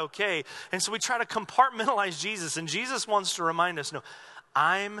what's not okay. And so we try to compartmentalize Jesus, and Jesus wants to remind us, no,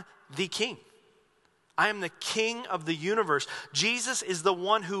 I'm the king. I am the king of the universe. Jesus is the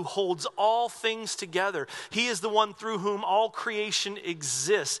one who holds all things together. He is the one through whom all creation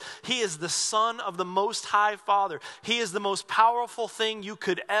exists. He is the Son of the Most High Father. He is the most powerful thing you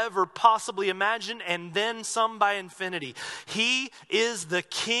could ever possibly imagine, and then some by infinity. He is the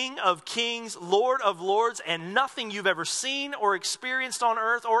King of kings, Lord of lords, and nothing you've ever seen or experienced on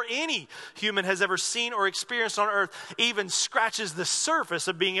earth, or any human has ever seen or experienced on earth, even scratches the surface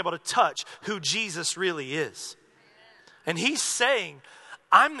of being able to touch who Jesus really is. And he's saying,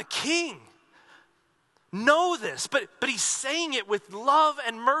 I'm the king. Know this. But he's saying it with love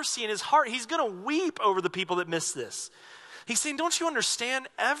and mercy in his heart. He's going to weep over the people that miss this. He's saying, don't you understand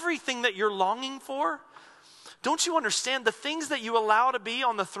everything that you're longing for? Don't you understand the things that you allow to be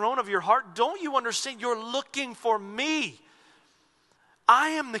on the throne of your heart? Don't you understand you're looking for me? I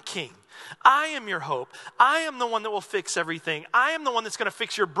am the king. I am your hope. I am the one that will fix everything. I am the one that's going to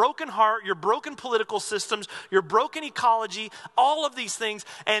fix your broken heart, your broken political systems, your broken ecology, all of these things,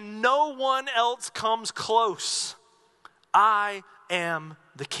 and no one else comes close. I am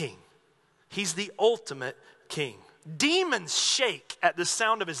the king. He's the ultimate king. Demons shake at the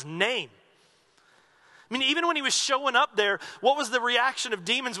sound of his name. I mean, even when he was showing up there, what was the reaction of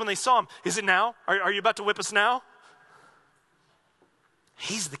demons when they saw him? Is it now? Are you about to whip us now?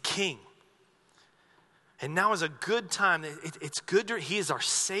 He's the king. And now is a good time. It's good. He is our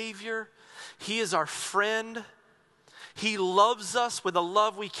Savior. He is our friend. He loves us with a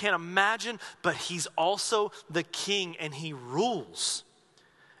love we can't imagine, but he's also the king, and he rules.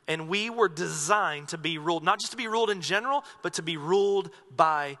 And we were designed to be ruled, not just to be ruled in general, but to be ruled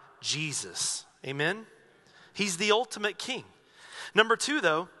by Jesus. Amen? He's the ultimate king. Number two,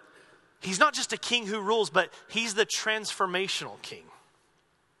 though, he's not just a king who rules, but he's the transformational king.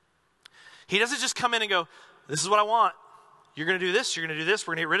 He doesn't just come in and go, this is what I want. You're going to do this, you're going to do this,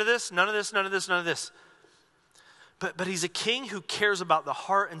 we're going to get rid of this, none of this, none of this, none of this. But he's a king who cares about the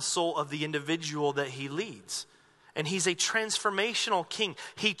heart and soul of the individual that he leads. And he's a transformational king.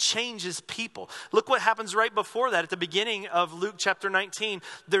 He changes people. Look what happens right before that. At the beginning of Luke chapter 19,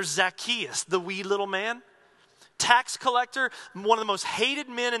 there's Zacchaeus, the wee little man. Tax collector, one of the most hated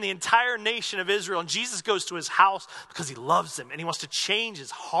men in the entire nation of Israel. And Jesus goes to his house because he loves him and he wants to change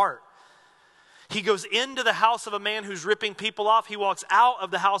his heart. He goes into the house of a man who's ripping people off. He walks out of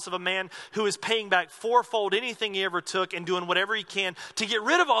the house of a man who is paying back fourfold anything he ever took and doing whatever he can to get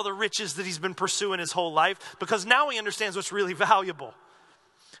rid of all the riches that he's been pursuing his whole life, because now he understands what's really valuable.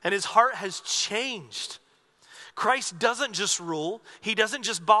 And his heart has changed. Christ doesn't just rule. He doesn't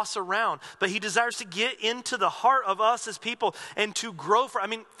just boss around, but he desires to get into the heart of us as people and to grow.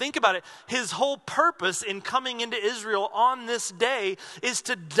 Think about it. His whole purpose in coming into Israel on this day is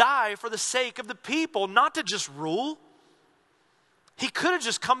to die for the sake of the people, not to just rule. He could have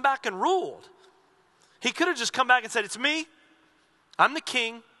just come back and ruled. He could have just come back and said, it's me. I'm the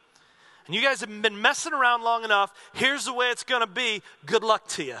king. And you guys have been messing around long enough. Here's the way it's going to be. Good luck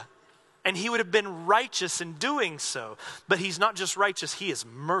to you. And he would have been righteous in doing so. But he's not just righteous, he is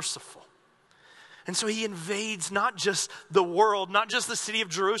merciful. And so he invades not just the world, not just the city of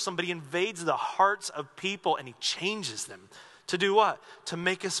Jerusalem, but he invades the hearts of people and he changes them. To do what? To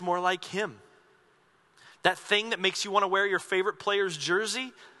make us more like him. That thing that makes you want to wear your favorite player's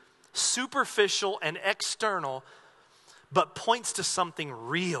jersey, superficial and external, but points to something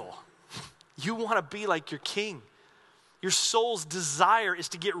real. You want to be like your king. Your soul's desire is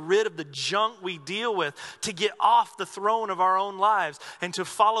to get rid of the junk we deal with, to get off the throne of our own lives and to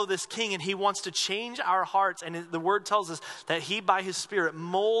follow this king. And he wants to change our hearts. And the word tells us that he, by his Spirit,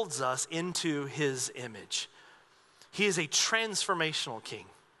 molds us into his image. He is a transformational king.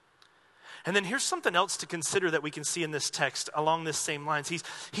 And then here's something else to consider that we can see in this text along this same lines.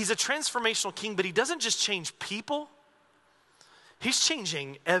 He's a transformational king, but he doesn't just change people. He's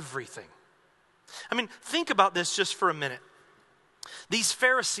changing everything. Think about this just for a minute. These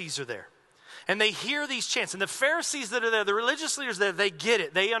Pharisees are there, and they hear these chants. And the Pharisees that are there, the religious leaders there, they get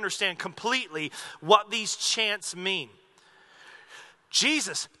it. They understand completely what these chants mean.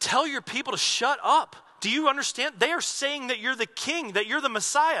 Jesus, tell your people to shut up. Do you understand? They are saying that you're the king, that you're the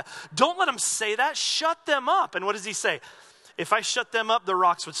Messiah. Don't let them say that. Shut them up. And what does he say? If I shut them up, the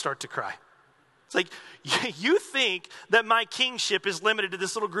rocks would start to cry. It's like, you think that my kingship is limited to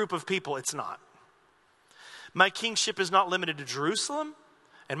this little group of people. It's not. My kingship is not limited to Jerusalem,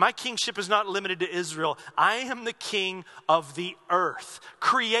 and my kingship is not limited to Israel. I am the king of the earth.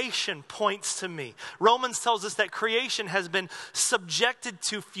 Creation points to me. Romans tells us that creation has been subjected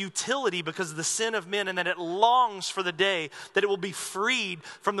to futility because of the sin of men, and that it longs for the day that it will be freed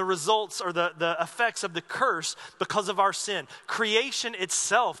from the results or the effects of the curse because of our sin. Creation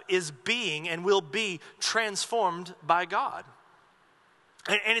itself is being and will be transformed by God.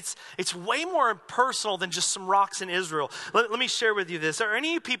 And it's way more personal than just some rocks in Israel. Let me share with you this. Are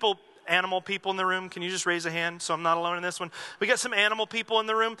any people, animal people in the room? Can you just raise a hand so I'm not alone in this one? We got some animal people in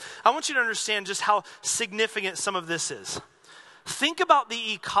the room. I want you to understand just how significant some of this is. Think about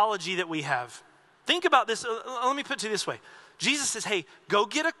the ecology that we have. Think about this. Let me put it to you this way. Jesus says, hey, go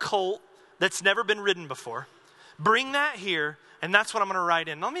get a colt that's never been ridden before. Bring that here, and that's what I'm going to ride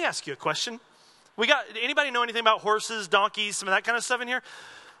in. Let me ask you a question. Anybody know anything about horses, donkeys, some of that kind of stuff in here?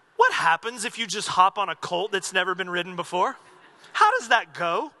 What happens if you just hop on a colt that's never been ridden before? How does that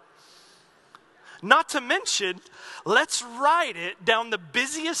go? Not to mention, let's ride it down the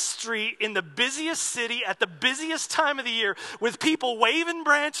busiest street in the busiest city at the busiest time of the year with people waving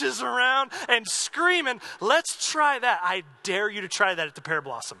branches around and screaming. Let's try that. I dare you to try that at the Pear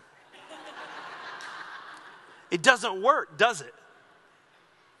Blossom. It doesn't work, does it?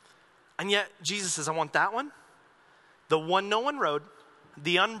 And yet, Jesus says, I want that one, the one no one rode,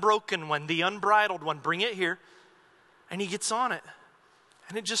 the unbroken one, the unbridled one, bring it here. And he gets on it.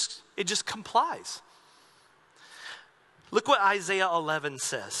 And it just complies. Look what Isaiah 11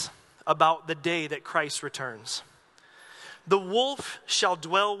 says about the day that Christ returns. The wolf shall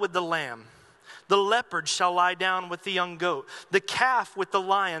dwell with the lamb. The leopard shall lie down with the young goat, the calf with the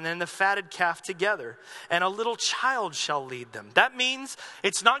lion and the fatted calf together, and a little child shall lead them. That means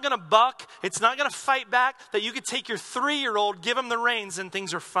it's not going to buck, it's not going to fight back, that you could take your 3-year-old, give him the reins, and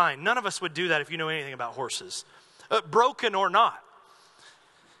things are fine. None of us would do that if you know anything about horses, broken or not.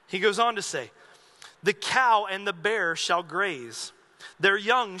 He goes on to say, the cow and the bear shall graze. Their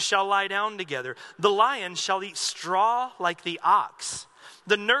young shall lie down together. The lion shall eat straw like the ox.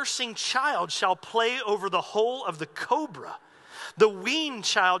 The nursing child shall play over the hole of the cobra. The weaned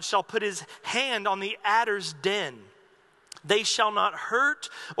child shall put his hand on the adder's den. They shall not hurt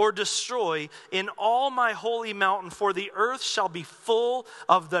or destroy in all my holy mountain, for the earth shall be full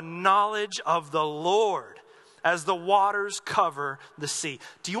of the knowledge of the Lord, as the waters cover the sea.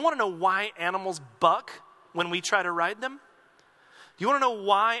 Do you want to know why animals buck when we try to ride them? Do you want to know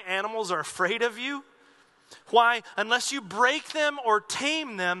why animals are afraid of you? Why, unless you break them or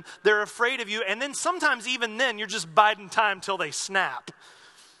tame them, they're afraid of you. And then sometimes even then, you're just biding time till they snap.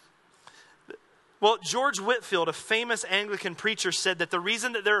 Well, George Whitefield, a famous Anglican preacher, said that the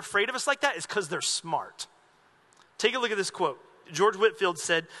reason that they're afraid of us like that is because they're smart. Take a look at this quote. George Whitefield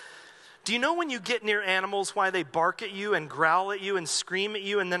said, do you know when you get near animals why they bark at you and growl at you and scream at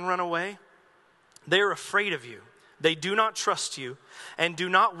you and then run away? They are afraid of you. They do not trust you and do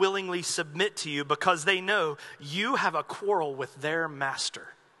not willingly submit to you because they know you have a quarrel with their master.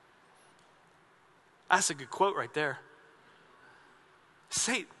 That's a good quote right there.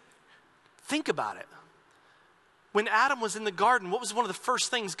 Think about it. When Adam was in the garden, what was one of the first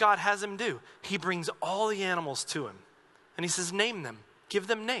things God has him do? He brings all the animals to him. And he says, name them. Give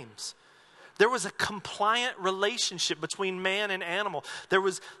them names. There was a compliant relationship between man and animal. There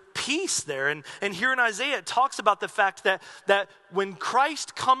was peace there. And here in Isaiah, it talks about the fact that when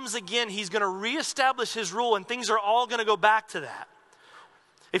Christ comes again, he's going to reestablish his rule and things are all going to go back to that.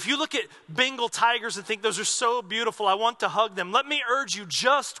 If you look at Bengal tigers and think those are so beautiful, I want to hug them, let me urge you,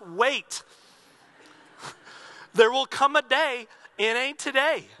 just wait. There will come a day, it ain't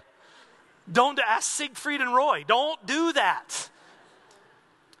today. Don't ask Siegfried and Roy. Don't do that.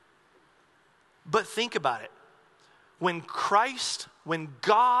 But think about it. When Christ, when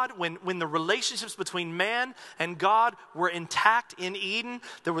God, when the relationships between man and God were intact in Eden,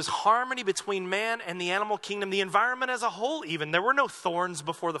 there was harmony between man and the animal kingdom, the environment as a whole even. There were no thorns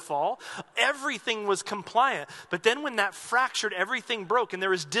before the fall. Everything was compliant. But then when that fractured, everything broke, and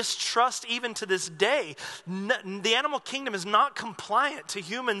there is distrust even to this day. The animal kingdom is not compliant to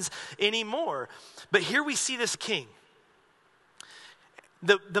humans anymore. But here we see this king.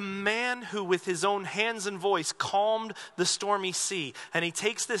 The man who with his own hands and voice calmed the stormy sea. And he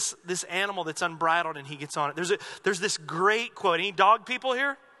takes this animal that's unbridled and he gets on it. There's this great quote. Any dog people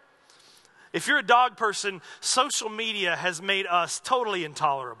here? If you're a dog person, social media has made us totally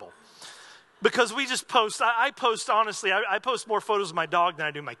intolerable. Because we just post, I post honestly, I post more photos of my dog than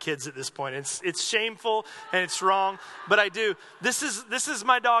I do my kids at this point. It's shameful and it's wrong, but I do. This is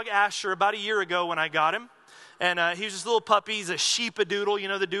my dog Asher about a year ago when I got him. And he was just a little puppy. He's a sheep-a-doodle, you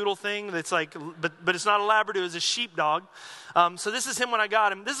know the doodle thing? That's like, but it's not a Labrador, it's a sheepdog. So this is him when I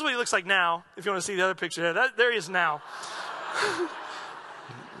got him. This is what he looks like now, if you want to see the other picture. There he is now.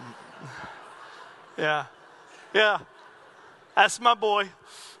 Yeah. That's my boy.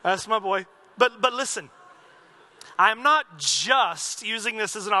 But listen, I'm not just using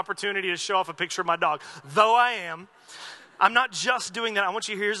this as an opportunity to show off a picture of my dog, though I am. I'm not just doing that. I want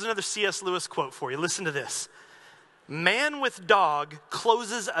you to hear, here's another C.S. Lewis quote for you. Listen to this. Man with dog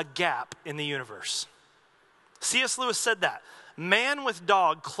closes a gap in the universe. C.S. Lewis said that. Man with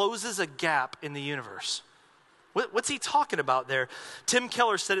dog closes a gap in the universe. What's he talking about there? Tim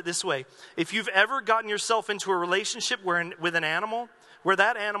Keller said it this way. If you've ever gotten yourself into a relationship with an animal, where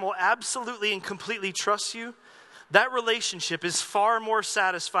that animal absolutely and completely trusts you, that relationship is far more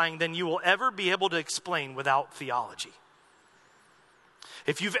satisfying than you will ever be able to explain without theology.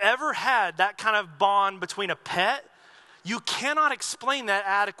 If you've ever had that kind of bond between a pet, you cannot explain that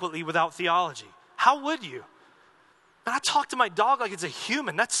adequately without theology. How would you? And I talk to my dog like it's a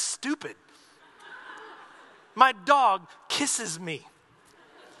human. That's stupid. My dog kisses me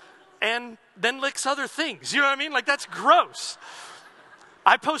and then licks other things. You know what I mean? Like, that's gross.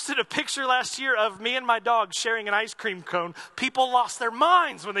 I posted a picture last year of me and my dog sharing an ice cream cone. People lost their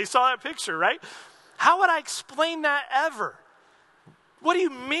minds when they saw that picture, right? How would I explain that ever? What do you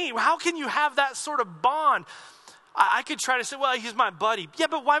mean? How can you have that sort of bond? I could try to say, well, he's my buddy. Yeah,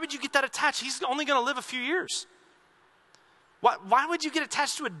 but why would you get that attached? He's only going to live a few years. Why would you get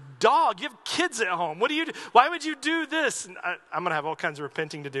attached to a dog? You have kids at home. What do you do? Why would you do this? And I'm going to have all kinds of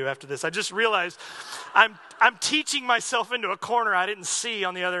repenting to do after this. I just realized I'm teaching myself into a corner I didn't see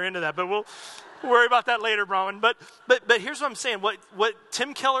on the other end of that. But we'll worry about that later, Bronwyn. But here's what I'm saying. What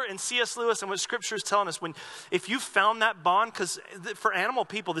Tim Keller and C.S. Lewis and what Scripture is telling us, if you found that bond, because for animal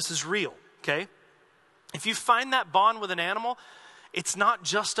people, this is real, okay? If you find that bond with an animal, it's not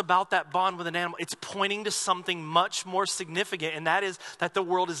just about that bond with an animal. It's pointing to something much more significant, and that is that the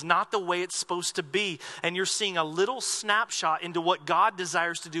world is not the way it's supposed to be. And you're seeing a little snapshot into what God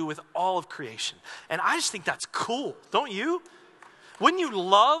desires to do with all of creation. And I just think that's cool, don't you? Wouldn't you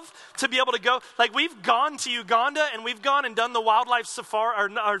love to be able to go, like we've gone to Uganda and we've gone and done the wildlife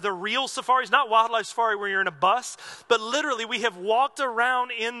safari, or the real safaris, not wildlife safari where you're in a bus, but literally we have walked around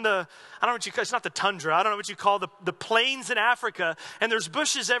in the, I don't know what you call, it's not the tundra, I don't know what you call the plains in Africa, and there's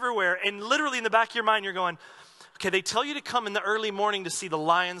bushes everywhere, and literally in the back of your mind you're going, okay, they tell you to come in the early morning to see the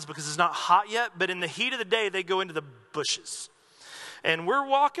lions because it's not hot yet, but in the heat of the day they go into the bushes. And we're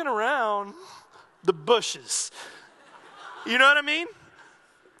walking around the bushes. You know what I mean?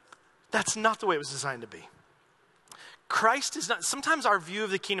 That's not the way it was designed to be. Christ is not, sometimes our view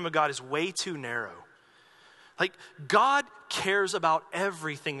of the kingdom of God is way too narrow. Like, God cares about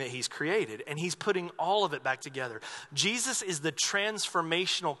everything that he's created, and he's putting all of it back together. Jesus is the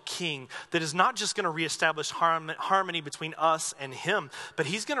transformational king that is not just going to reestablish harmony between us and him, but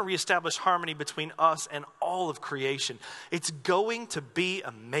he's going to reestablish harmony between us and all of creation. It's going to be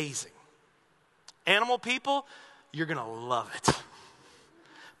amazing. Animal people, you're going to love it.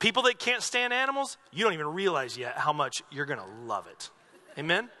 People that can't stand animals, you don't even realize yet how much you're going to love it.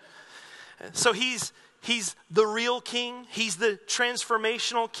 Amen? So he's the real king. He's the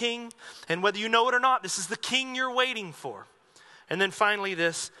transformational king. And whether you know it or not, this is the king you're waiting for. And then finally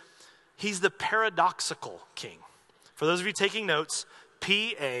this, he's the paradoxical king. For those of you taking notes,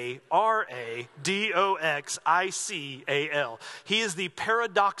 Paradoxical. He is the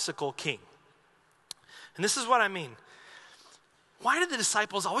paradoxical king. And this is what I mean. Why did the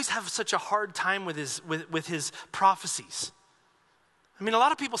disciples always have such a hard time with his prophecies? I mean, a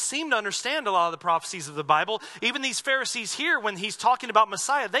lot of people seem to understand a lot of the prophecies of the Bible. Even these Pharisees here, when he's talking about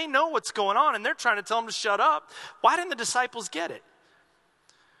Messiah, they know what's going on and they're trying to tell him to shut up. Why didn't the disciples get it?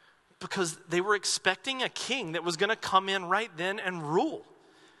 Because they were expecting a king that was going to come in right then and rule.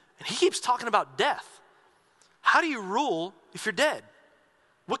 And he keeps talking about death. How do you rule if you're dead?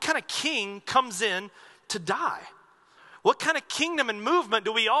 What kind of king comes in to die? What kind of kingdom and movement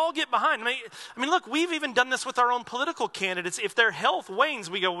do we all get behind? I mean, look, we've even done this with our own political candidates. If their health wanes,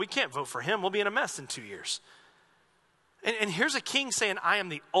 we go, we can't vote for him. We'll be in a mess in 2 years. And here's a king saying, I am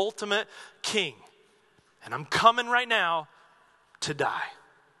the ultimate king. And I'm coming right now to die.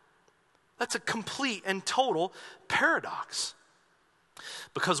 That's a complete and total paradox.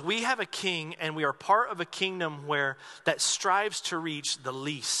 Because we have a king and we are part of a kingdom that strives to reach the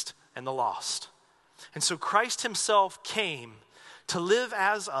least and the lost. And so Christ himself came to live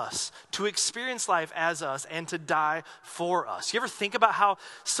as us, to experience life as us, and to die for us. You ever think about how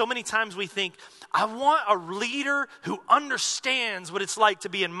so many times we think, I want a leader who understands what it's like to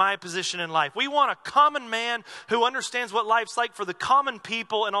be in my position in life. We want a common man who understands what life's like for the common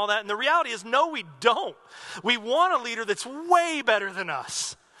people and all that. And the reality is, no, we don't. We want a leader that's way better than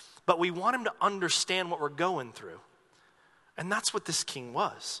us. But we want him to understand what we're going through. And that's what this king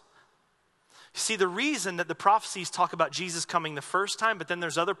was. You see, the reason that the prophecies talk about Jesus coming the first time, but then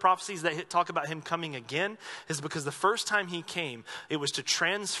there's other prophecies that talk about him coming again, is because the first time he came, it was to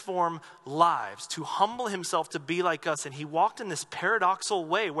transform lives, to humble himself to be like us. And he walked in this paradoxical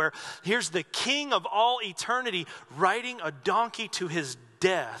way where here's the king of all eternity riding a donkey to his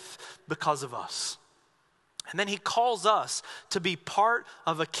death because of us. And then he calls us to be part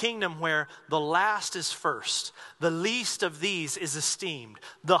of a kingdom where the last is first. The least of these is esteemed.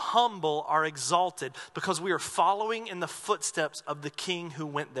 The humble are exalted because we are following in the footsteps of the king who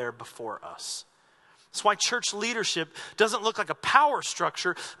went there before us. That's why church leadership doesn't look like a power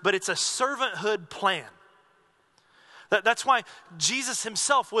structure, but it's a servanthood plan. That's why Jesus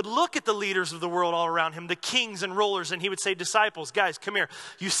himself would look at the leaders of the world all around him, the kings and rulers, and he would say, disciples, guys, come here.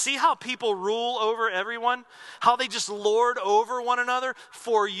 You see how people rule over everyone? How they just lord over one another?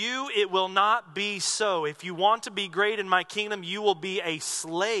 For you, it will not be so. If you want to be great in my kingdom, you will be a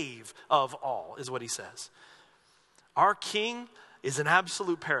slave of all, is what he says. Our king is an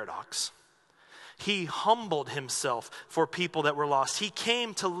absolute paradox. He humbled himself for people that were lost. He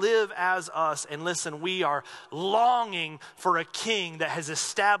came to live as us. And listen, we are longing for a king that has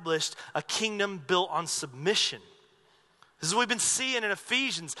established a kingdom built on submission. This is what we've been seeing in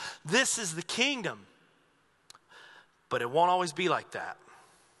Ephesians. This is the kingdom. But it won't always be like that.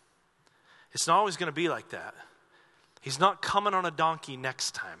 It's not always going to be like that. He's not coming on a donkey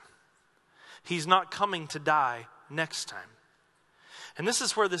next time. He's not coming to die next time. And this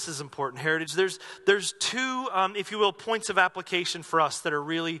is where this is important, Heritage. There's two, if you will, points of application for us that are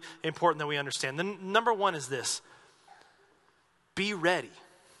really important that we understand. The number one is this. Be ready.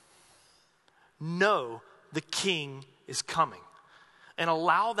 Know the king is coming. and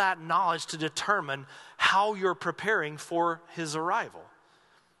allow that knowledge to determine how you're preparing for his arrival.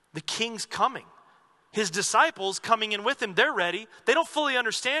 The king's coming. His disciples coming in with him, they're ready. They don't fully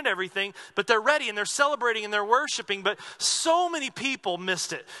understand everything, but they're ready and they're celebrating and they're worshiping. But so many people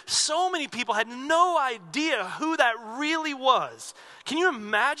missed it. So many people had no idea who that really was. Can you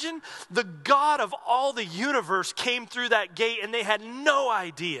imagine? The God of all the universe came through that gate and they had no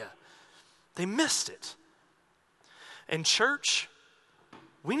idea. They missed it. And church,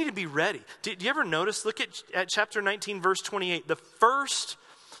 we need to be ready. Do you ever notice? Look at chapter 19, verse 28. The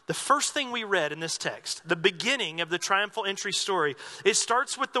first thing we read in this text, the beginning of the triumphal entry story, it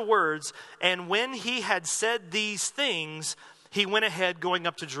starts with the words, "And when he had said these things, he went ahead going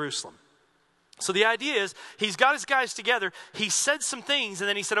up to Jerusalem." So the idea is, he's got his guys together, he said some things, and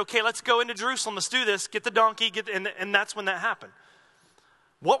then he said, okay, let's go into Jerusalem, let's do this, get the donkey, and that's when that happened.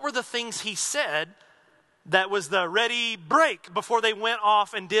 What were the things he said that was the ready break before they went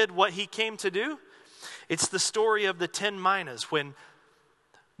off and did what he came to do? It's the story of the 10 minas, when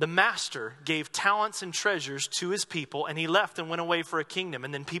the master gave talents and treasures to his people, and he left and went away for a kingdom.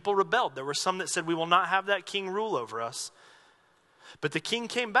 And then people rebelled. There were some that said, we will not have that king rule over us. But the king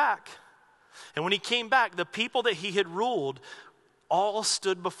came back. And when he came back, the people that he had ruled all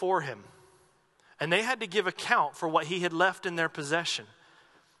stood before him. And they had to give account for what he had left in their possession.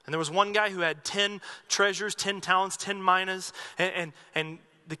 And there was one guy who had 10 treasures, 10 talents, 10 minas. And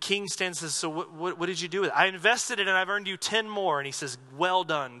the king stands and says, so what did you do with it? I invested it and I've earned you 10 more. And he says, well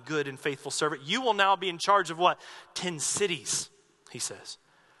done, good and faithful servant. You will now be in charge of what? 10 cities, he says.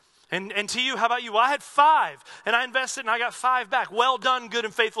 And to you, how about you? Well, I had 5 and I invested and I got 5 back. Well done, good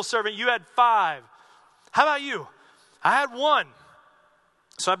and faithful servant. You had 5. How about you? I had 1.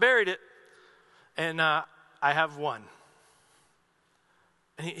 So I buried it and I have 1.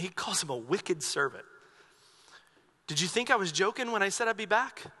 And he calls him a wicked servant. Did you think I was joking when I said I'd be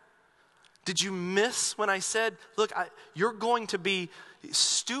back? Did you miss when I said, look, you're going to be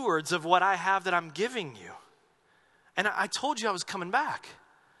stewards of what I have that I'm giving you? And I told you I was coming back.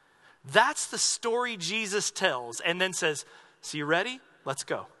 That's the story Jesus tells and then says, so you ready? Let's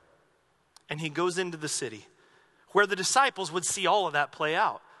go. And he goes into the city where the disciples would see all of that play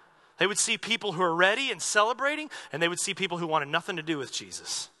out. They would see people who are ready and celebrating, and they would see people who wanted nothing to do with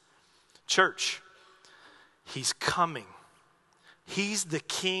Jesus. Church, he's coming. He's the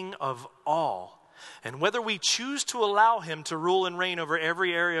King of all. And whether we choose to allow him to rule and reign over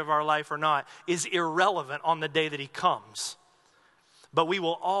every area of our life or not is irrelevant on the day that he comes. But we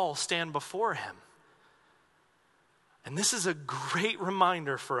will all stand before him. And this is a great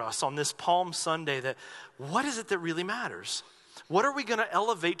reminder for us on this Palm Sunday that what is it that really matters? What are we going to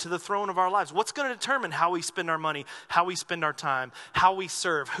elevate to the throne of our lives? What's going to determine how we spend our money, how we spend our time, how we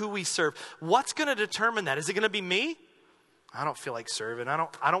serve, who we serve? What's going to determine that? Is it going to be me? I don't feel like serving. I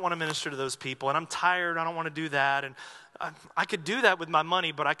don't want to minister to those people. And I'm tired. I don't want to do that. And I could do that with my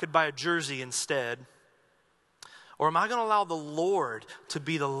money, but I could buy a jersey instead. Or am I going to allow the Lord to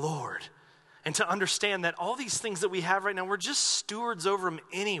be the Lord? And to understand that all these things that we have right now, we're just stewards over them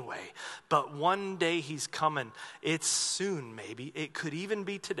anyway. But one day he's coming. It's soon, maybe. It could even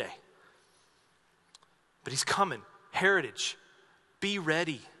be today. But he's coming. Heritage. Be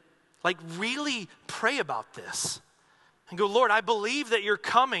ready. Like, really pray about this. And go, Lord, I believe that you're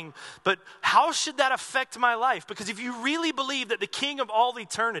coming, but how should that affect my life? Because if you really believe that the King of all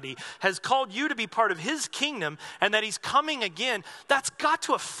eternity has called you to be part of his kingdom and that he's coming again, that's got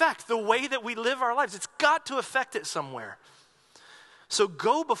to affect the way that we live our lives. It's got to affect it somewhere. So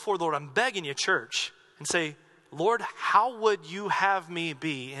go before the Lord, I'm begging you, church, and say, Lord, how would you have me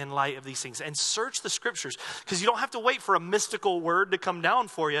be in light of these things? And search the scriptures, because you don't have to wait for a mystical word to come down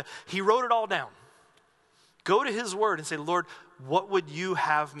for you. He wrote it all down. Go to his word and say, Lord, what would you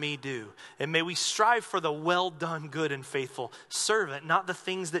have me do? And may we strive for the well done, good and faithful servant, not the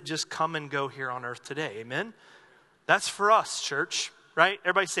things that just come and go here on earth today. Amen? That's for us, church, right?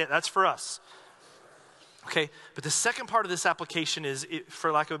 Everybody say it. That's for us. Okay, but the second part of this application is,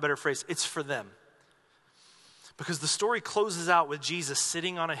 for lack of a better phrase, it's for them. Because the story closes out with Jesus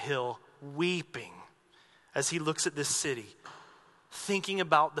sitting on a hill, weeping as he looks at this city, thinking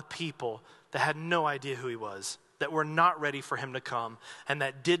about the people that had no idea who he was, that were not ready for him to come, and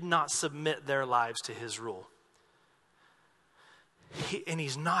that did not submit their lives to his rule. And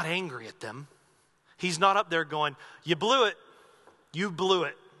he's not angry at them. He's not up there going, you blew it. You blew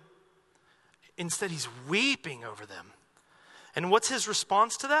it. Instead, he's weeping over them. And what's his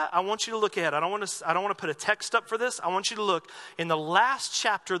response to that? I want you to look at it. I don't want to put a text up for this. I want you to look in the last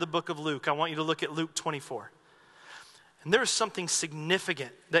chapter of the book of Luke. I want you to look at Luke 24. And there is something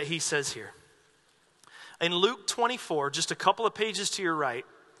significant that he says here. In Luke 24, just a couple of pages to your right,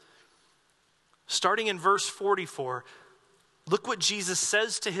 starting in verse 44, look what Jesus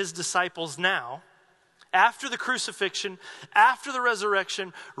says to his disciples now, after the crucifixion, after the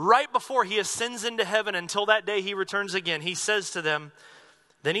resurrection, right before he ascends into heaven until that day he returns again. He says to them,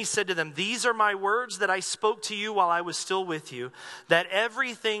 then he said to them, "These are my words that I spoke to you while I was still with you, that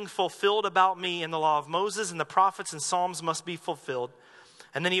everything fulfilled about me in the law of Moses and the prophets and Psalms must be fulfilled."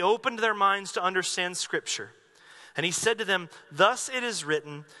 And then he opened their minds to understand Scripture. And he said to them, "Thus it is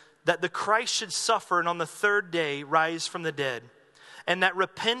written that the Christ should suffer and on the third day rise from the dead, and that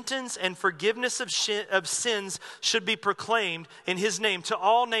repentance and forgiveness of sins should be proclaimed in his name to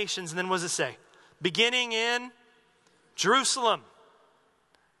all nations." And then what does it say? Beginning in Jerusalem.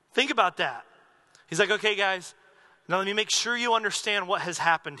 Think about that. He's like, okay, guys, now let me make sure you understand what has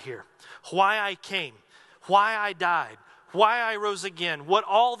happened here. Why I came, why I died, why I rose again, what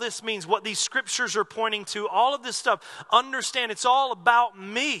all this means, what these scriptures are pointing to, all of this stuff. Understand it's all about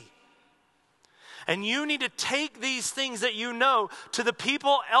me. And you need to take these things that you know to the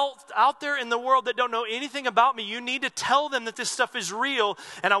people out there in the world that don't know anything about me. You need to tell them that this stuff is real.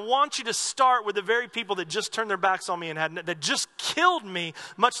 And I want you to start with the very people that just turned their backs on me and that just killed me,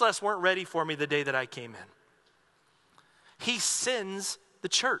 much less weren't ready for me the day that I came in. He sends the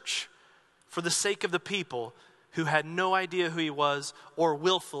church for the sake of the people who had no idea who he was or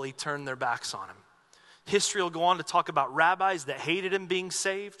willfully turned their backs on him. History will go on to talk about rabbis that hated him being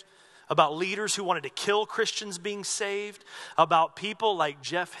saved, about leaders who wanted to kill Christians being saved, about people like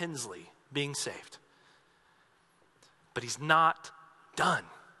Jeff Hensley being saved. But he's not done.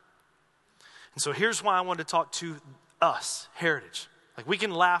 And so here's why I wanted to talk to us, Heritage. Like, we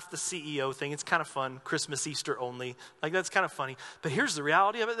can laugh the CEO thing. It's kind of fun. Christmas, Easter only. Like, that's kind of funny. But here's the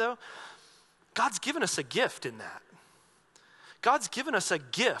reality of it, though. God's given us a gift in that. God's given us a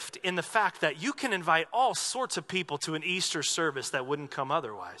gift in the fact that you can invite all sorts of people to an Easter service that wouldn't come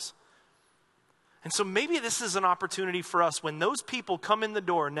otherwise. And so maybe this is an opportunity for us when those people come in the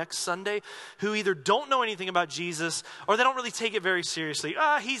door next Sunday who either don't know anything about Jesus or they don't really take it very seriously.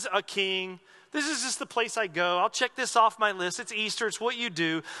 He's a king. This is just the place I go. I'll check this off my list. It's Easter. It's what you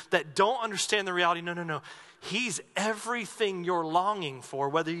do. That don't understand the reality. No. He's everything you're longing for,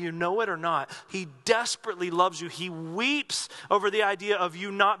 whether you know it or not. He desperately loves you. He weeps over the idea of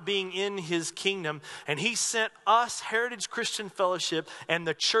you not being in his kingdom. And he sent us, Heritage Christian Fellowship, and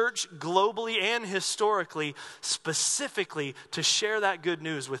the church globally and historically, specifically to share that good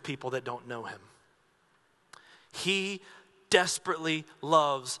news with people that don't know him. He desperately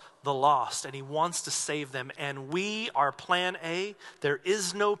loves the lost, and he wants to save them. And we are plan A. There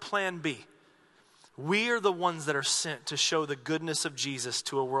is no plan B. We are the ones that are sent to show the goodness of Jesus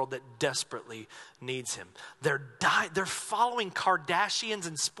to a world that desperately needs him. They're following Kardashians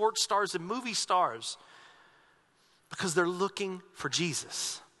and sports stars and movie stars because they're looking for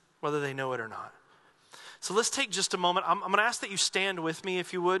Jesus, whether they know it or not. So let's take just a moment. I'm going to ask that you stand with me,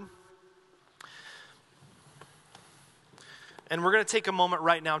 if you would. And we're going to take a moment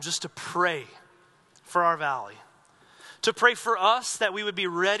right now just to pray for our valley. To pray for us that we would be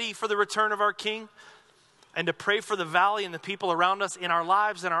ready for the return of our King. And to pray for the valley and the people around us in our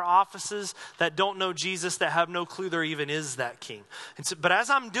lives, in our offices that don't know Jesus, that have no clue there even is that King. And so, but as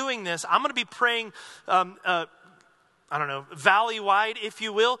I'm doing this, I'm going to be praying, valley-wide, if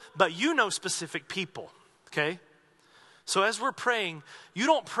you will. But you know specific people, okay? So as we're praying, you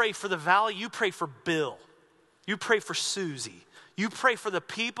don't pray for the valley, you pray for Bill. You pray for Susie. You pray for the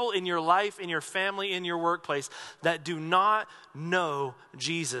people in your life, in your family, in your workplace that do not know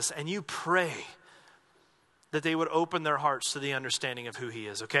Jesus. And you pray that they would open their hearts to the understanding of who he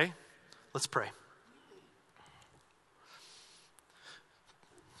is, okay? Let's pray.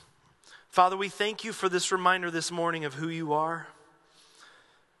 Father, we thank you for this reminder this morning of who you are.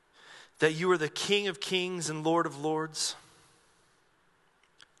 That you are the King of kings and Lord of lords.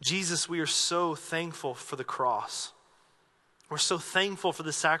 Jesus, we are so thankful for the cross. We're so thankful for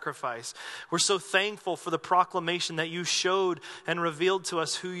the sacrifice. We're so thankful for the proclamation that you showed and revealed to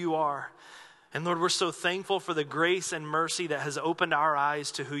us who you are. And Lord, we're so thankful for the grace and mercy that has opened our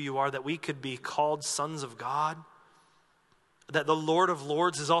eyes to who you are, that we could be called sons of God. That the Lord of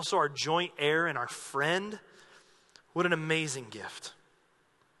Lords is also our joint heir and our friend. What an amazing gift.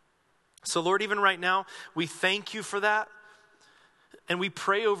 So Lord, even right now, we thank you for that. And we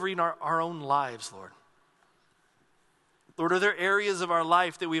pray over in our own lives, Lord. Lord, are there areas of our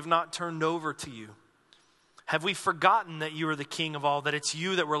life that we have not turned over to you? Have we forgotten that you are the King of all, that it's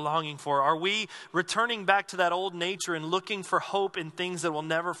you that we're longing for? Are we returning back to that old nature and looking for hope in things that will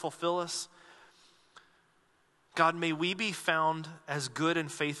never fulfill us? God, may we be found as good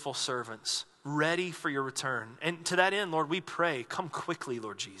and faithful servants, ready for your return. And to that end, Lord, we pray, come quickly,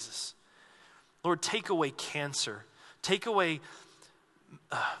 Lord Jesus. Lord, take away cancer. Take away,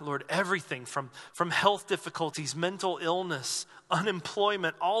 Lord, everything from health difficulties, mental illness,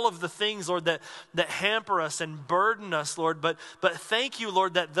 unemployment, all of the things, Lord, that hamper us and burden us, Lord. But thank you,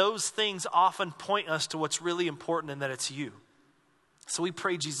 Lord, that those things often point us to what's really important and that it's you. So we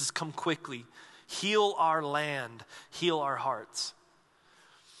pray, Jesus, come quickly. Heal our land. Heal our hearts.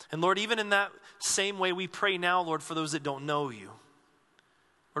 And Lord, even in that same way, we pray now, Lord, for those that don't know you.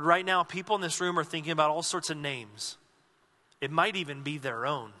 Lord, right now, people in this room are thinking about all sorts of names. It might even be their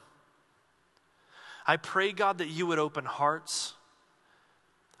own. I pray, God, that you would open hearts.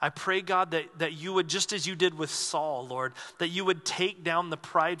 I pray, God, that you would, just as you did with Saul, Lord, that you would take down the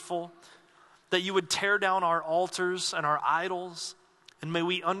prideful, that you would tear down our altars and our idols, and may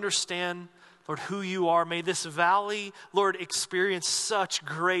we understand, Lord, who you are. May this valley, Lord, experience such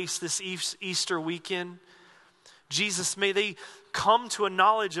grace this Easter weekend. Jesus, may they come to a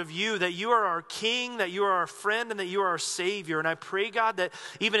knowledge of you, that you are our King, that you are our friend, and that you are our Savior. And I pray, God, that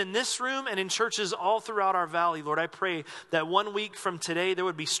even in this room and in churches all throughout our valley, Lord, I pray that 1 week from today, there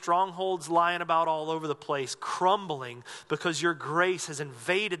would be strongholds lying about all over the place, crumbling because your grace has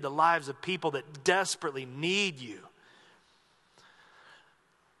invaded the lives of people that desperately need you.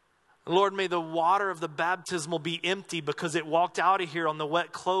 Lord, may the water of the baptismal be empty because it walked out of here on the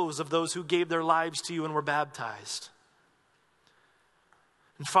wet clothes of those who gave their lives to you and were baptized.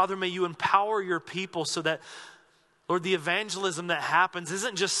 And Father, may you empower your people so that, Lord, the evangelism that happens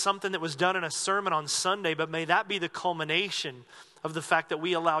isn't just something that was done in a sermon on Sunday, but may that be the culmination of the fact that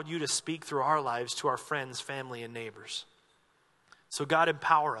we allowed you to speak through our lives to our friends, family, and neighbors. So God,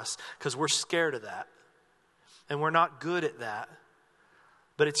 empower us, because we're scared of that. And we're not good at that.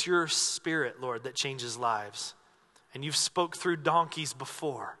 But it's your Spirit, Lord, that changes lives. And you've spoke through donkeys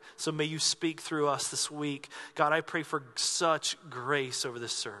before. So may you speak through us this week. God, I pray for such grace over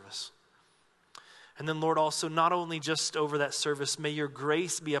this service. And then, Lord, also not only just over that service, may your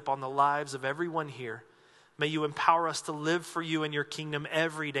grace be upon the lives of everyone here. May you empower us to live for you in your kingdom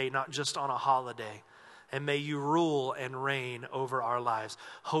every day, not just on a holiday. And may you rule and reign over our lives.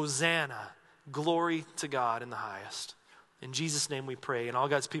 Hosanna, glory to God in the highest. In Jesus' name we pray. And all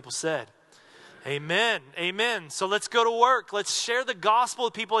God's people said, amen. Amen. So let's go to work. Let's share the gospel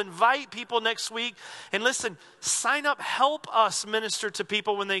with people. Invite people next week. And listen, sign up. Help us minister to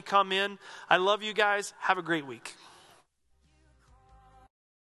people when they come in. I love you guys. Have a great week.